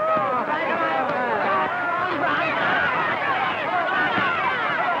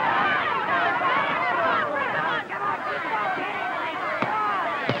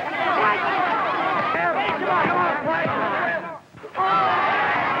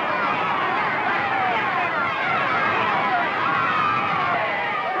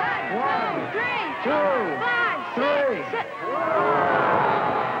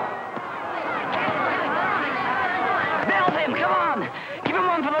 Belt him, come on. Give him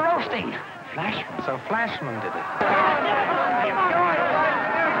one for the roasting. Flashman. So Flashman did it.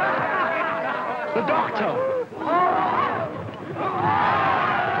 The doctor.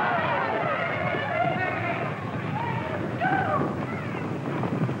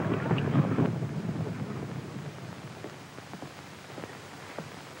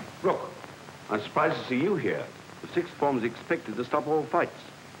 Rook, I'm surprised to see you here. The sixth form is expected to stop all fights.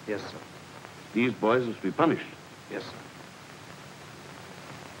 Yes, sir. These boys must be punished. Yes, sir.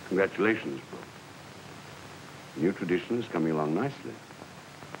 Congratulations, Brooke. The new tradition is coming along nicely.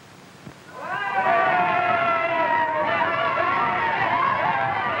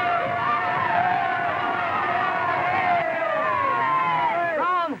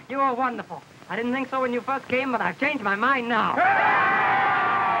 Brown, you are wonderful. I didn't think so when you first came, but I've changed my mind now.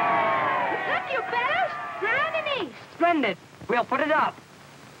 That's your best? Round and east. Splendid. We'll put it up.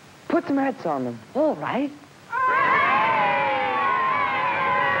 Put some hats on them. All right.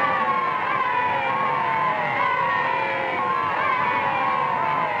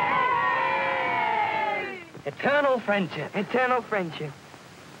 Eternal friendship. Eternal friendship.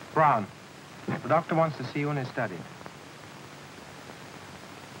 Brown, the doctor wants to see you in his study.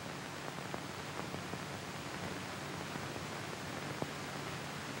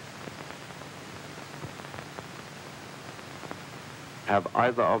 Have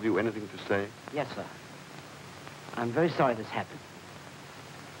either of you anything to say? Yes, sir. I'm very sorry this happened.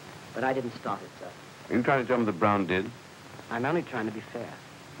 But I didn't start it, sir. Are you trying to tell me that Brown did? I'm only trying to be fair.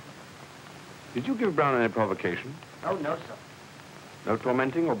 Did you give Brown any provocation? Oh, no, sir. No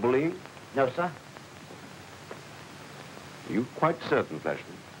tormenting or bullying? No, sir. Are you quite certain,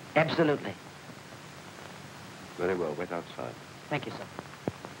 Flashman? Absolutely. Very well, wait outside. Thank you, sir.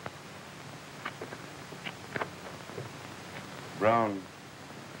 Brown,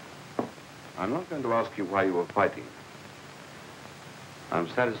 I'm not going to ask you why you were fighting. I'm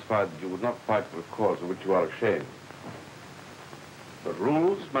satisfied that you would not fight for a cause of which you are ashamed. But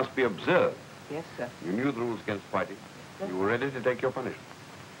rules must be observed. Yes, sir. You knew the rules against fighting. You were ready to take your punishment.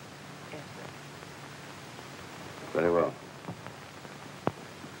 Yes, sir. Very well.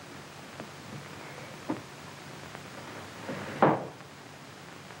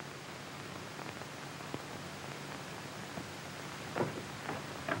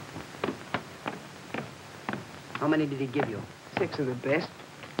 How many did he give you? 6 of the best.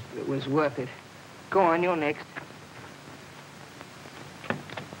 It was worth it. Go on, you're next.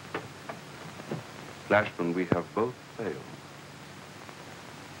 Flashman, we have both failed.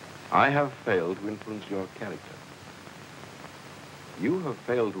 I have failed to influence your character. You have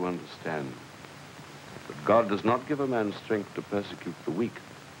failed to understand that God does not give a man strength to persecute the weak.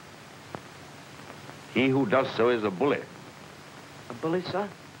 He who does so is a bully. A bully, sir?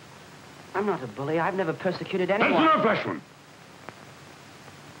 I'm not a bully. I've never persecuted anyone. That's no freshman.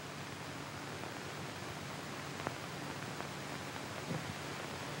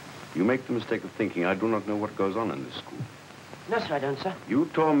 You make the mistake of thinking I do not know what goes on in this school. No, sir, I don't, sir. You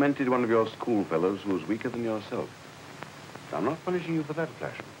tormented one of your schoolfellows who was weaker than yourself. I'm not punishing you for that,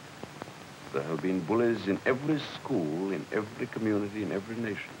 Flashman. There have been bullies in every school, in every community, in every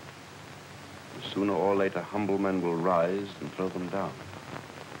nation. And sooner or later, humble men will rise and throw them down.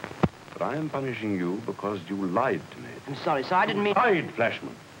 But I am punishing you because you lied to me. I'm sorry, sir. I didn't mean... Lied,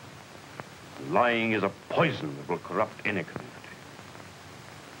 Flashman. Lying is a poison that will corrupt any community.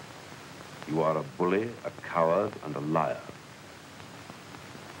 You are a bully, a coward, and a liar.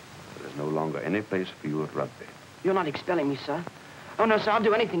 There is no longer any place for you at Rugby. You're not expelling me, sir. Oh, no, sir, I'll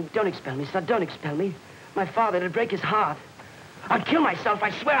do anything. Don't expel me, sir. Don't expel me. My father, it'd break his heart. I'd kill myself.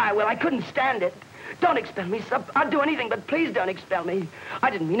 I swear I will. I couldn't stand it. Don't expel me, sir. I'd do anything, but please don't expel me. I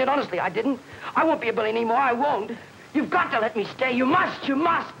didn't mean it. Honestly, I didn't. I won't be a bully anymore. I won't. You've got to let me stay. You must. You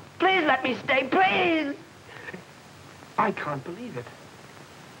must. Please let me stay. Please. I can't believe it.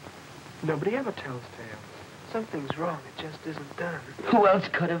 Nobody ever tells tales. Something's wrong. It just isn't done. Who else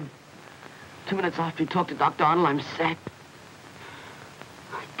could have? 2 minutes after he talked to Dr. Arnold, I'm sacked.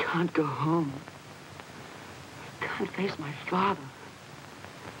 I can't go home. I can't face my father.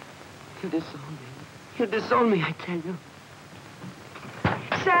 He'll disown me. He'll disown me, I tell you.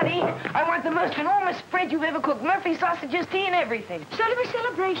 Sadie, I want the most enormous spread you've ever cooked. Murphy sausages, tea, and everything. Shall there be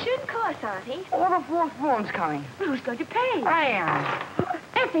celebration? Of course, Auntie. All the fourth form's coming. Well, who's going to pay? I am.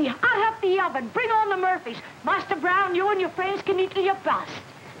 Effie, I'll have the oven. Bring on the Murphys. Master Brown, you and your friends can eat till you bust.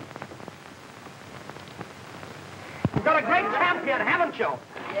 You've got a great champion, haven't you?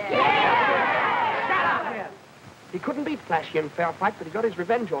 Yeah! Stand up here. He couldn't beat Flashy in fair fight, but he got his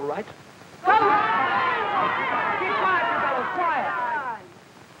revenge all right. Come on! Keep quiet, you fellows, quiet.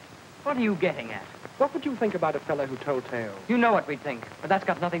 What are you getting at? What would you think about a fellow who told tales? You know what we'd think, but that's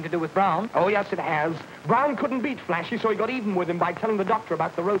got nothing to do with Brown. Oh, yes, it has. Brown couldn't beat Flashy, so he got even with him by telling the doctor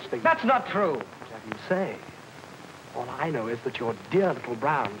about the roasting. That's not true. Whatever you say. All I know is that your dear little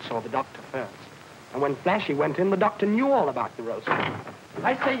Brown saw the doctor first. And when Flashy went in, the doctor knew all about the roasting.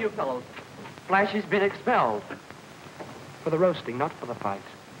 I say, you fellows, Flashy's been expelled. For the roasting, not for the fight.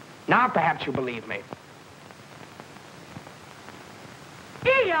 Now perhaps you believe me.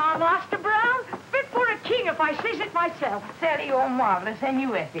 Here you are, Master Brown. Fit for a king if I says it myself. Sadie, you're marvelous, and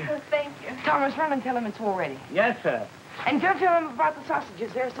you, Effie. Oh, thank you. Thomas, run and tell him it's all ready. Yes, sir. And don't tell him about the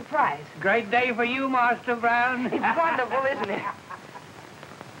sausages. They're a surprise. Great day for you, Master Brown. It's wonderful, isn't it?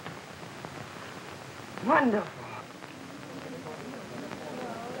 Wonderful.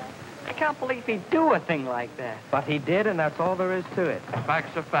 I can't believe he'd do a thing like that. But he did, and that's all there is to it.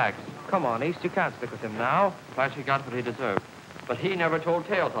 Facts are facts. Come on, East, you can't stick with him now. Flashy got what he deserved. But he never told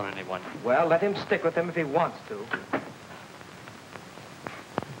tales on anyone. Well, let him stick with him if he wants to.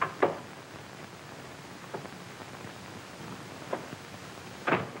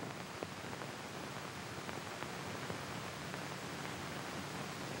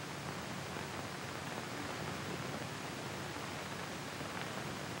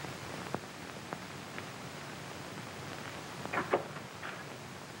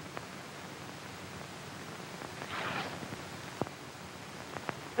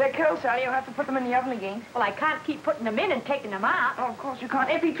 They're cold, Sally. You'll have to put them in the oven again. Well, I can't keep putting them in and taking them out. Oh, of course you can't.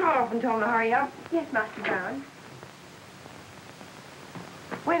 Effie, trot off and tell them to hurry up. Yes, Master Brown.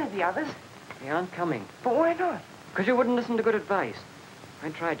 Where are the others? They aren't coming. But why not? Because you wouldn't listen to good advice. I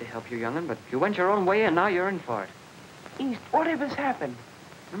tried to help you, young'un, but you went your own way, and now you're in for it. East, whatever's happened?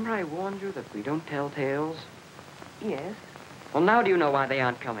 Remember I warned you that we don't tell tales? Yes. Well, now do you know why they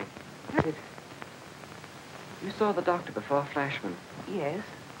aren't coming? You saw the doctor before Flashman. Yes.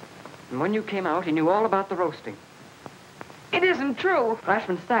 And when you came out, he knew all about the roasting. It isn't true.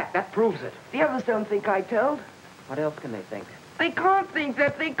 Flashman's sacked. That proves it. The others don't think I told. What else can they think? They can't think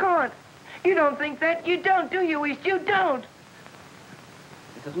that. They can't. You don't think that. You don't, do you, East? You don't.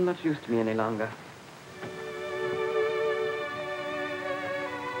 It isn't much use to me any longer.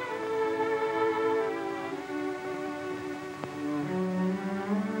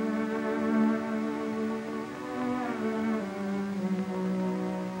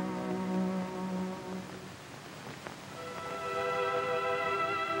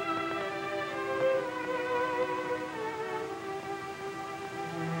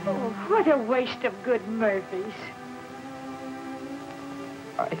 Oh, what a waste of good Murphys.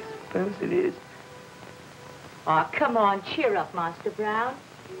 I suppose it is. Oh, come on, cheer up, Master Brown.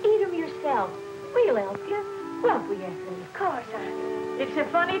 Eat 'em yourself. We'll help you. Won't we, Ethel? Of course, Aunt. It's a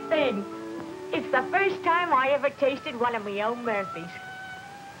funny thing. It's the first time I ever tasted one of my own Murphys.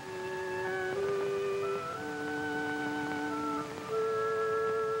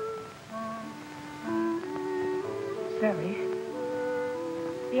 Sally?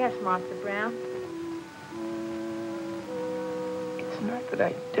 Yes, Master Brown. It's not that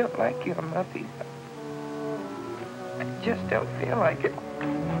I don't like your Murphys. I just don't feel like it.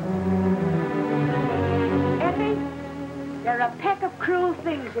 Effie, there are a peck of cruel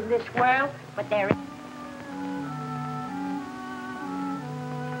things in this world, but there is...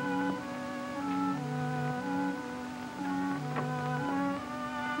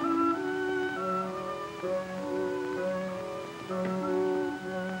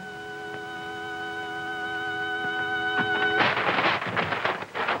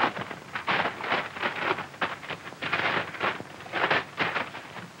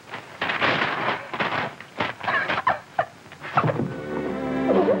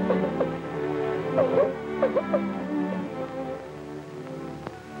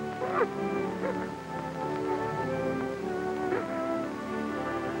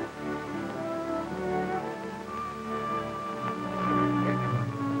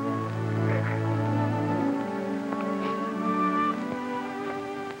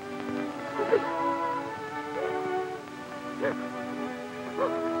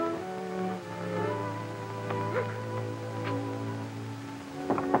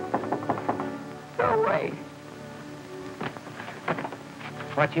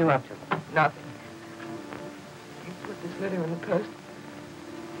 What you up to? Nothing. You put this letter in the post?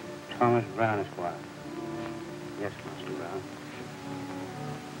 Thomas Brown, Esquire. Yes, Master Brown.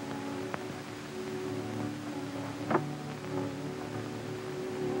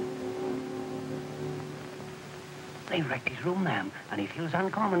 They wrecked his room, ma'am, and he feels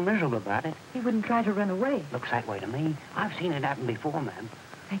uncommon miserable about it. He wouldn't try to run away. Looks that way to me. I've seen it happen before, ma'am.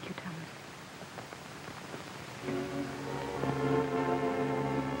 Thank you, Thomas.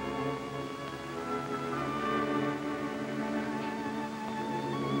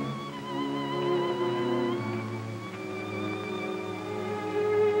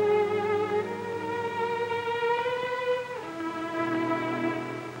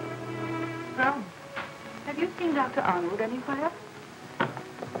 Dr. Arnold anywhere?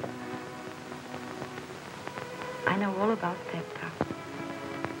 I know all about that, Tom.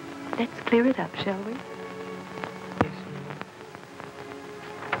 Let's clear it up, shall we? Yes, ma'am.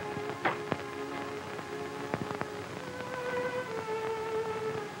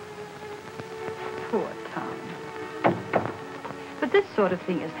 Poor Tom. But this sort of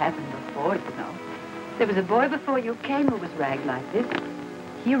thing has happened before, you know. There was a boy before you came who was ragged like this.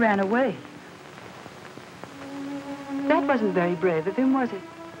 He ran away. That wasn't very brave of him, was it?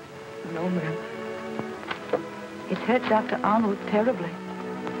 No, ma'am. It hurt Dr. Arnold terribly.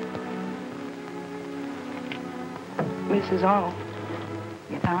 Mrs. Arnold.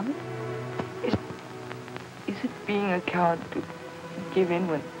 Yes, Arnold? Is it being a coward to give in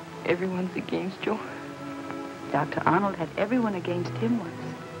when everyone's against you? Dr. Arnold had everyone against him once,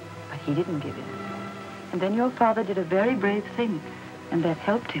 but he didn't give in. And then your father did a very brave thing, and that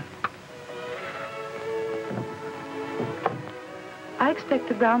helped him. I expect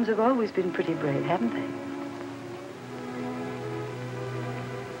the Browns have always been pretty brave, haven't they?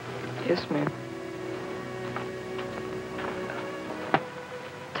 Yes, ma'am.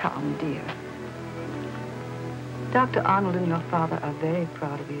 Tom, dear. Dr. Arnold and your father are very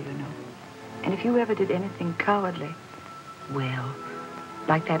proud of you, you know. And if you ever did anything cowardly, well,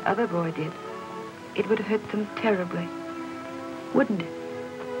 like that other boy did, it would hurt them terribly, wouldn't it?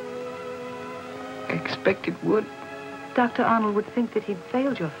 I expect it would. Dr. Arnold would think that he'd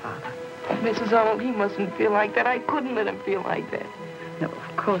failed your father. Mrs. Arnold, he mustn't feel like that. I couldn't let him feel like that. No,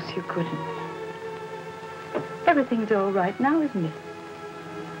 of course you couldn't. Everything's all right now, isn't it?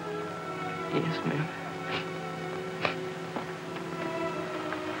 Yes, ma'am.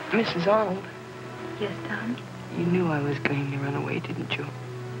 Mrs. Arnold. Yes, Tom? You knew I was going to run away, didn't you?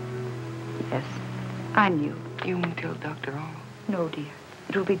 Yes, I knew. You won't tell Dr. Arnold? No, dear.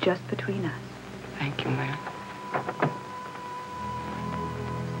 It'll be just between us. Thank you, ma'am.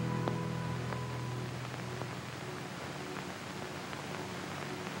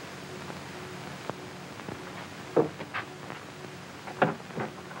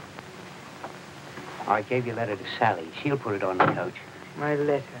 I gave your letter to Sally. She'll put it on the coach. My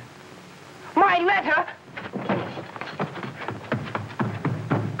letter. My letter!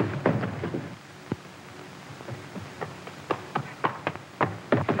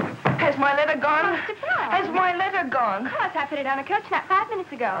 my letter gone? Mr. Brown. Has my letter gone? Of course, I put it on a coach map 5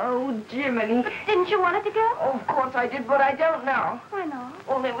 minutes ago. Oh, Jiminy. But didn't you want it to go? Oh, of course I did, but I don't now. Why not?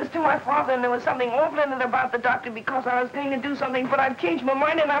 Well, it was to my father, and there was something awful in it about the doctor because I was going to do something, but I've changed my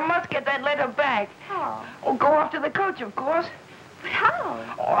mind, and I must get that letter back. How? Oh, go after the coach, of course. But how?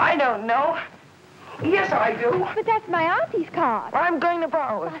 Oh, I don't know. Yes, I do. But that's my auntie's card. I'm going to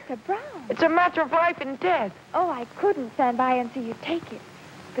borrow it. Mr. Brown. It's a matter of life and death. Oh, I couldn't stand by and see you take it.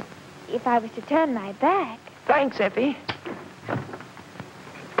 But if I was to turn my back... Thanks, Effie.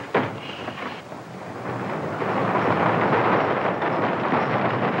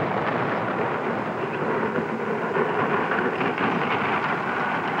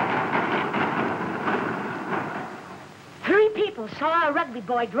 Saw a rugby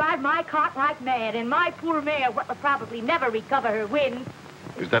boy drive my cart like mad, and my poor mare, what will probably never recover her wind.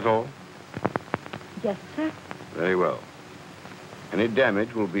 Is that all? Yes, sir. Very well. Any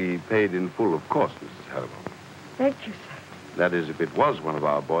damage will be paid in full, of course, Mrs. Hannibal. Thank you, sir. That is, if it was one of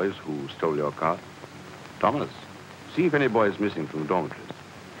our boys who stole your cart. Thomas, see if any boy is missing from the dormitories.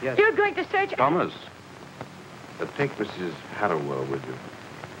 Yes. You're going to search... Thomas, take Mrs. Harrowell with you.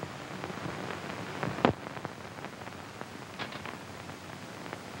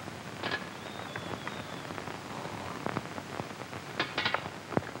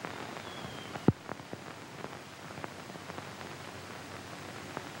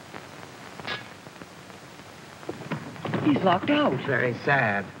 He's locked out. Very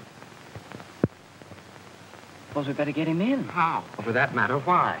sad. Suppose we better get him in. How? Well, for that matter,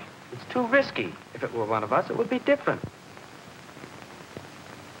 why? It's too risky. If it were one of us, it would be different.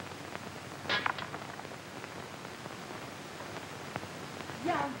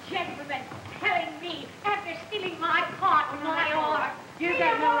 Young gentleman telling me, after stealing my cart and my oar... You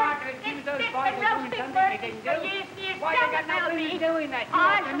got no right to accuse those boys of doing something they didn't do. Why, they got no business doing that. You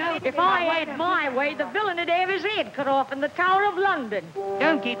ought to know. If I had my way, the villain would have his head cut off in the Tower of London.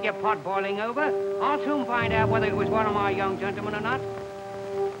 Don't keep your pot boiling over. I'll soon find out whether it was one of my young gentlemen or not.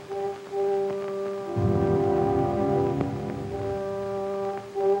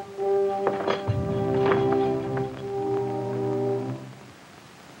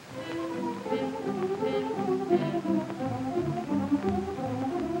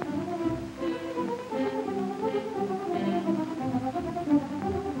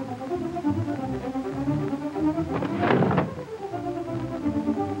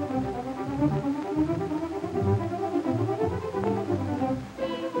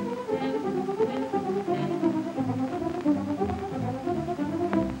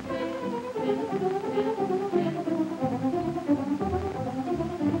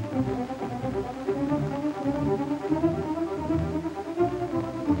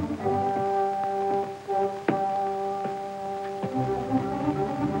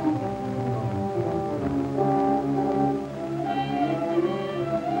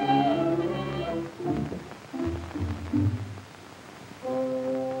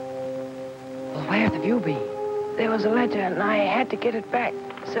 There was a letter, and I had to get it back.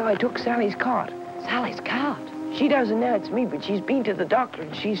 So I took Sally's cart. Sally's cart? She doesn't know it's me, but she's been to the doctor,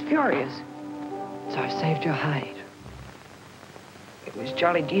 and she's furious. So I saved your hide. It was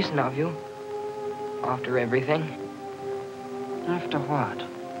jolly decent of you. After everything. After what?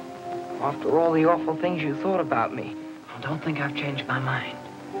 After all the awful things you thought about me. Oh, don't think I've changed my mind.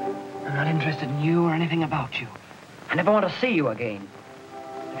 I'm not interested in you or anything about you. I never want to see you again.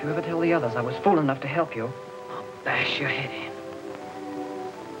 If you ever tell the others I was fool enough to help you, I'll bash your head in.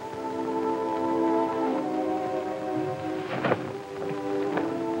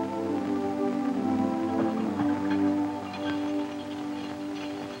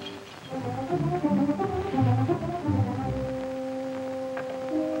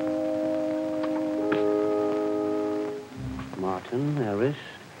 Martin, Harris,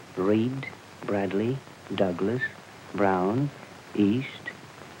 Reed, Bradley, Douglas, Brown, East.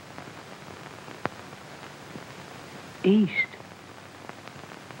 East.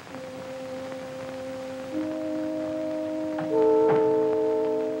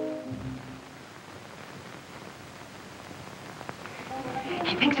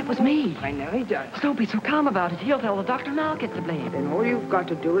 He thinks it was me. I know he does. Don't be so calm about it. He'll tell the doctor and I'll get the blame. Then all you've got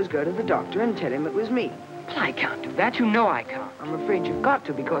to do is go to the doctor and tell him it was me. Well, I can't do that. You know I can't. I'm afraid you've got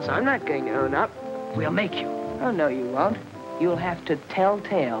to, because I'm not going to own up. We'll make you. Oh, no, you won't. You'll have to tell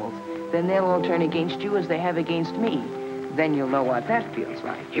tales. Then they'll all turn against you as they have against me. Then you'll know what that feels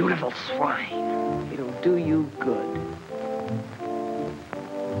like. You little swine. It'll do you good.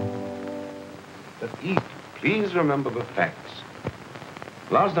 But East, please remember the facts.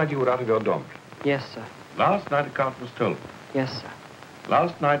 Last night you were out of your dormitory. Yes, sir. Last night a cart was stolen. Yes, sir.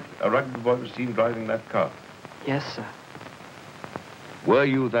 Last night, a rugby boy was seen driving that car. Yes, sir. Were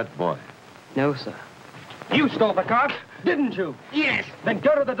you that boy? No, sir. You stole the cart, didn't you? Yes. Then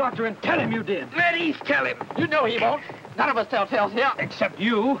go to the doctor and tell him you did. Let East tell him. You know he won't. None of us tell tales here. Except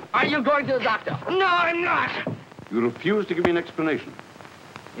you. Are you going to the doctor? No, I'm not. You refuse to give me an explanation.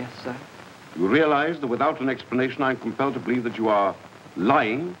 Yes, sir. You realize that without an explanation, I'm compelled to believe that you are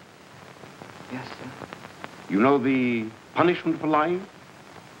lying? Yes, sir. You know the punishment for lying?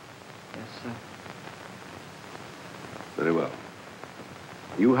 Yes, sir. Very well.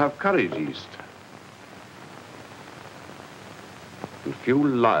 You have courage, East. And few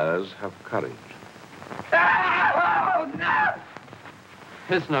liars have courage. Oh, no!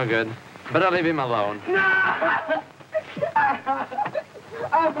 It's no good. Better leave him alone. No!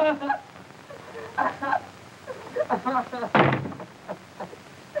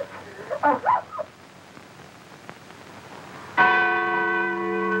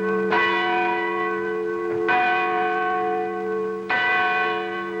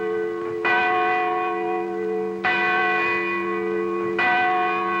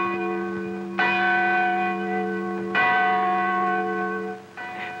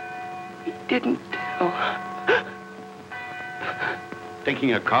 Didn't tell.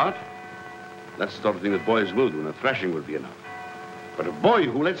 Taking a cart? That's the sort of thing that boys will do, and a thrashing would be enough. But a boy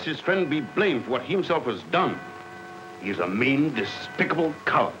who lets his friend be blamed for what he himself has done, he is a mean, despicable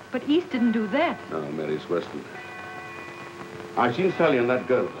coward. But East didn't do that. No, Mary, it's worse than that. I've seen Sally and that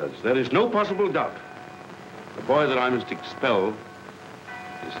girl of hers. There is no possible doubt. The boy that I must expel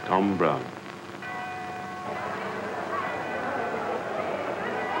is Tom Brown.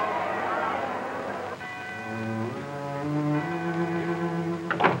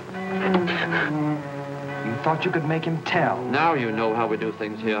 Thought you could make him tell. Now you know how we do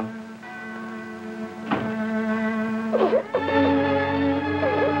things here.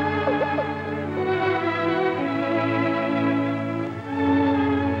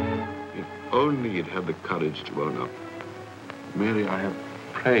 If only he'd had the courage to own up. Mary, I have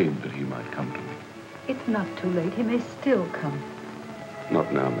prayed that he might come to me. It's not too late. He may still come.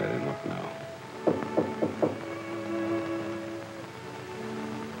 Not now, Mary, not now.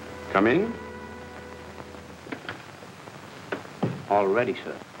 Come in. All ready,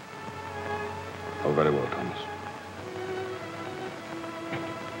 sir. Oh, very well, Thomas.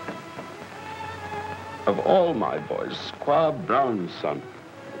 Of all my boys, Squire Brown's son,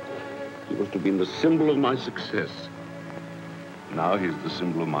 he was to have been the symbol of my success. Now he's the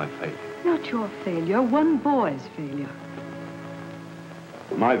symbol of my failure. Not your failure, one boy's failure.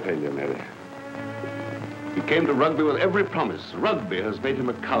 My failure, Mary. He came to rugby with every promise. Rugby has made him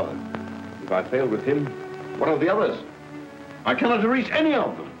a coward. If I fail with him, what of the others? I cannot reach any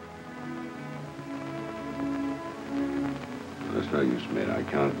of them. There's no use, Mary. I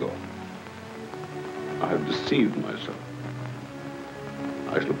cannot go. I have deceived myself.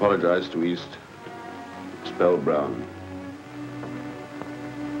 I shall apologize to East, expel Brown.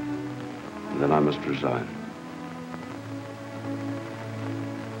 And then I must resign.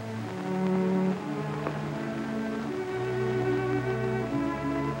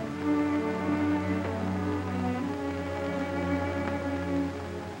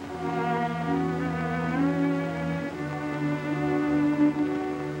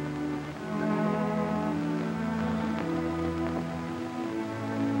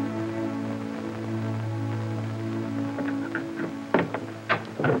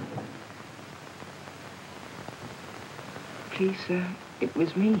 Please, sir, it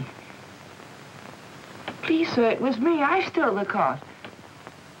was me. Please, sir, it was me. I stole the cart.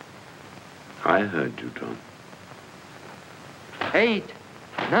 I heard you, Tom. 8,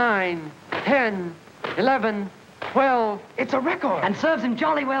 9, 10, 11, 12. It's a record. And serves him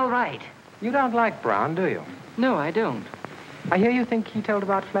jolly well right. You don't like Brown, do you? No, I don't. I hear you think he told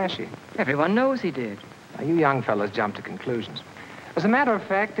about Flashy. Everyone knows he did. Now, you young fellas jump to conclusions. As a matter of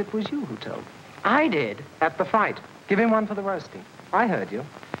fact, it was you who told. I did. At the fight. Give him one for the roasting. I heard you.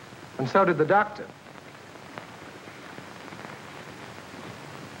 And so did the doctor.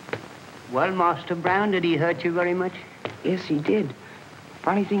 Well, Master Brown, did he hurt you very much? Yes, he did.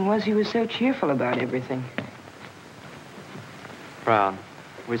 Funny thing was, he was so cheerful about everything. Brown,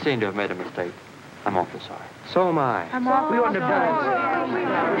 we seem to have made a mistake. I'm awfully sorry. So am I. We ought to have done it.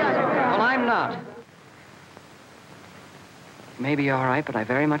 Well, I'm not. Maybe all right, but I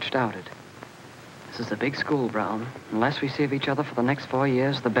very much doubt it. This is a big school, Brown. The less we see of each other for the next 4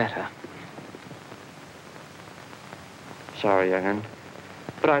 years, the better. Sorry, young'un.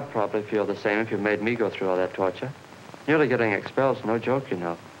 But I'd probably feel the same if you made me go through all that torture. Nearly getting expelled's no joke, you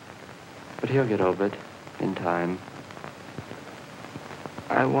know. But he'll get over it in time.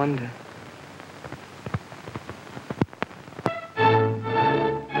 I wonder.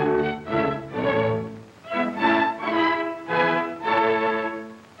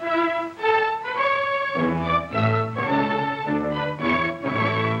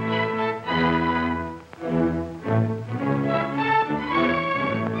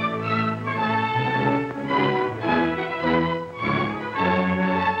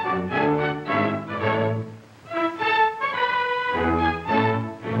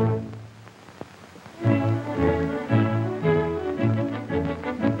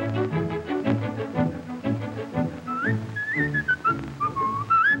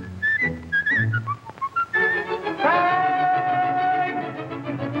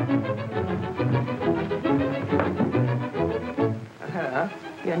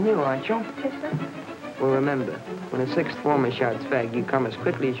 You're new, aren't you? Yes, sir. Well, remember, when a sixth former shouts fag, you come as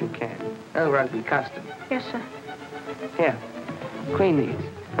quickly as you can. Oh, rugby custom. Yes, sir. Here, clean these.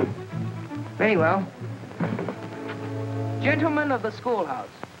 Very well. Gentlemen of the schoolhouse,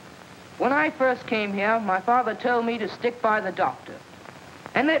 when I first came here, my father told me to stick by the doctor.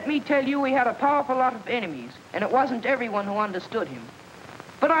 And let me tell you, he had a powerful lot of enemies, and it wasn't everyone who understood him.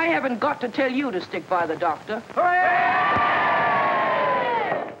 But I haven't got to tell you to stick by the doctor.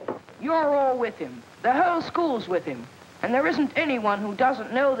 You're all with him. The whole school's with him. And there isn't anyone who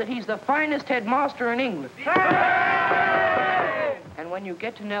doesn't know that he's the finest headmaster in England. And when you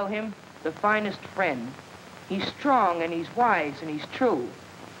get to know him, the finest friend. He's strong and he's wise and he's true.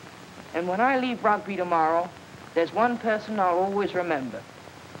 And when I leave rugby tomorrow, there's one person I'll always remember.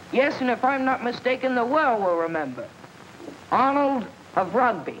 Yes, and if I'm not mistaken, the world will remember. Arnold of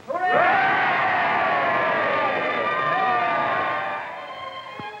Rugby.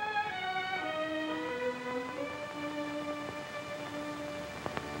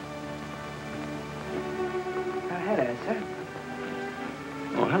 Hello, sir.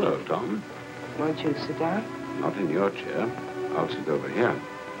 Oh, hello, Tom. Won't you sit down? Not in your chair. I'll sit over here.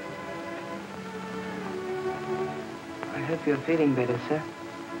 I hope you're feeling better, sir.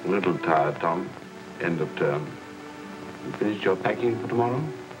 A little tired, Tom. End of term. You finished your packing for tomorrow?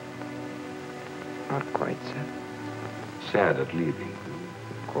 Not quite, sir. Sad at leaving.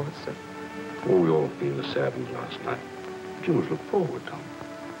 Of course, sir. Oh, we all feel saddened last night. But you must look forward, Tom.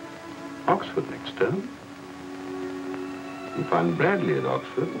 Oxford next term. You find Bradley at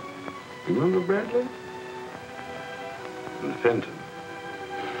Oxford. You remember Bradley? And Fenton.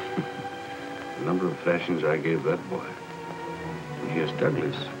 The number of thrashings I gave that boy. And here's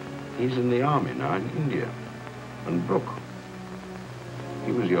Douglas. He's in the army now in India. And Brooke.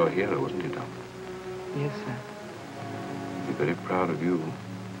 He was your hero, wasn't he, Tom? Yes, sir. I'm very proud of you.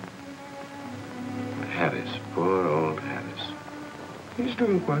 Harris, poor old Harris. He's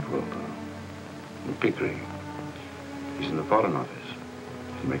doing quite well, though. And Pickering. He's in the Foreign Office.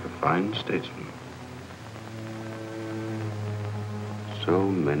 He'll make a fine statesman. So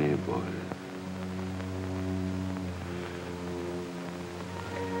many boys.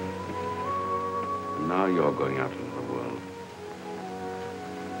 And now you're going out into the world.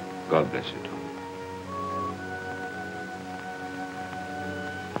 God bless you, Tom.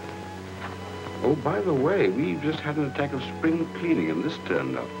 Oh, by the way, we just had an attack of spring cleaning, and this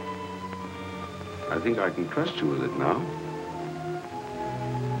turned up. I think I can trust you with it now.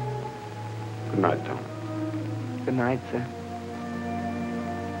 Good night, Tom. Good night, sir.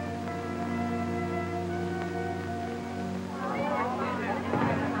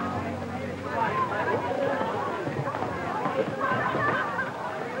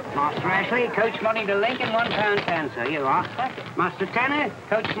 Master Ashley, coach money to Lincoln, £1.10, sir. You are. Master Tanner,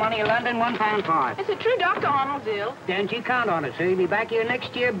 coach money to London, £1.5. Is it true Dr. Arnold's ill? Don't you count on it, sir. He'll be back here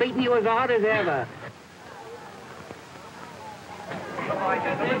next year beating you as hard as ever.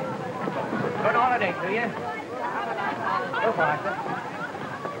 Good holiday to you. Go far, sir.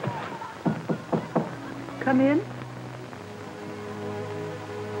 Come in.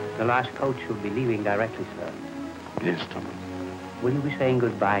 The last coach will be leaving directly, sir. Yes, Thomas. Will you be saying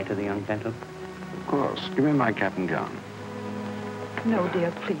goodbye to the young gentleman? Of course. Give me my cap and gown. No,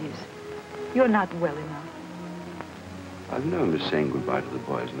 dear, please. You're not well enough. I've known of saying goodbye to the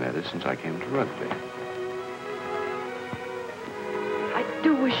boys and that since I came to rugby. I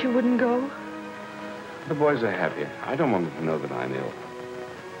do wish you wouldn't go. The boys are happy. I don't want them to know that I'm ill.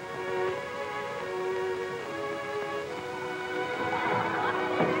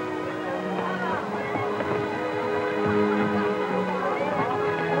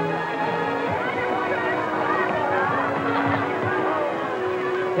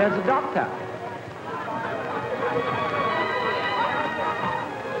 There's a doctor.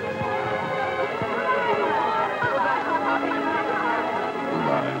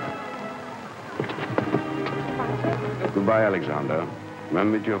 Goodbye. Goodbye, Alexander.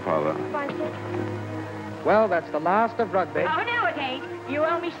 Remember me to your father. Bye, sir. Well, that's the last of rugby. Oh, no, it ain't. You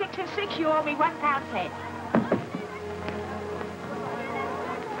owe me 6 and 6. You owe me £1.10.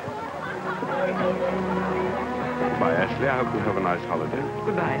 Goodbye, Ashley. I hope you have a nice holiday.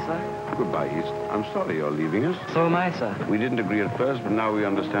 Goodbye, sir. Goodbye, East. I'm sorry you're leaving us. So am I, sir. We didn't agree at first, but now we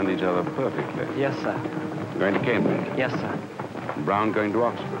understand each other perfectly. Yes, sir. Going to Cambridge? Yes, sir. Brown going to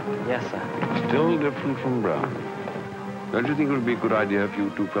Oxford? Yes, sir. Still different from Brown. Don't you think it would be a good idea if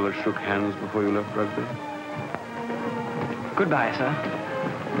you two fellows shook hands before you left rugby? Goodbye, sir.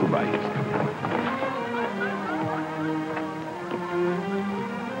 Goodbye, East.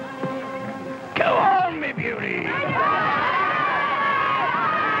 Go on, me beauty!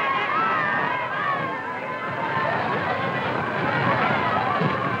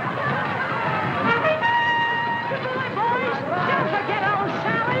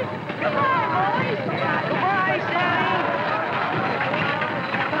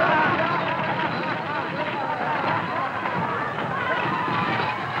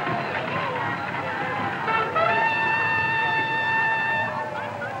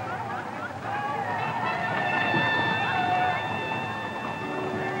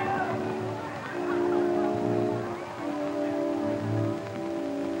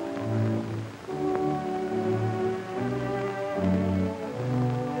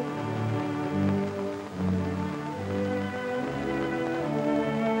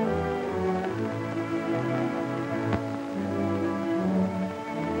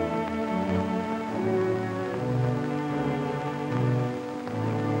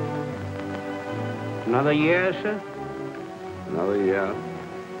 Another year, sir? Another year.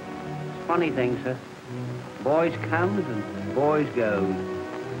 Funny thing, sir. Boys comes and boys goes.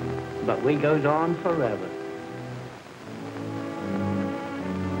 But we goes on forever.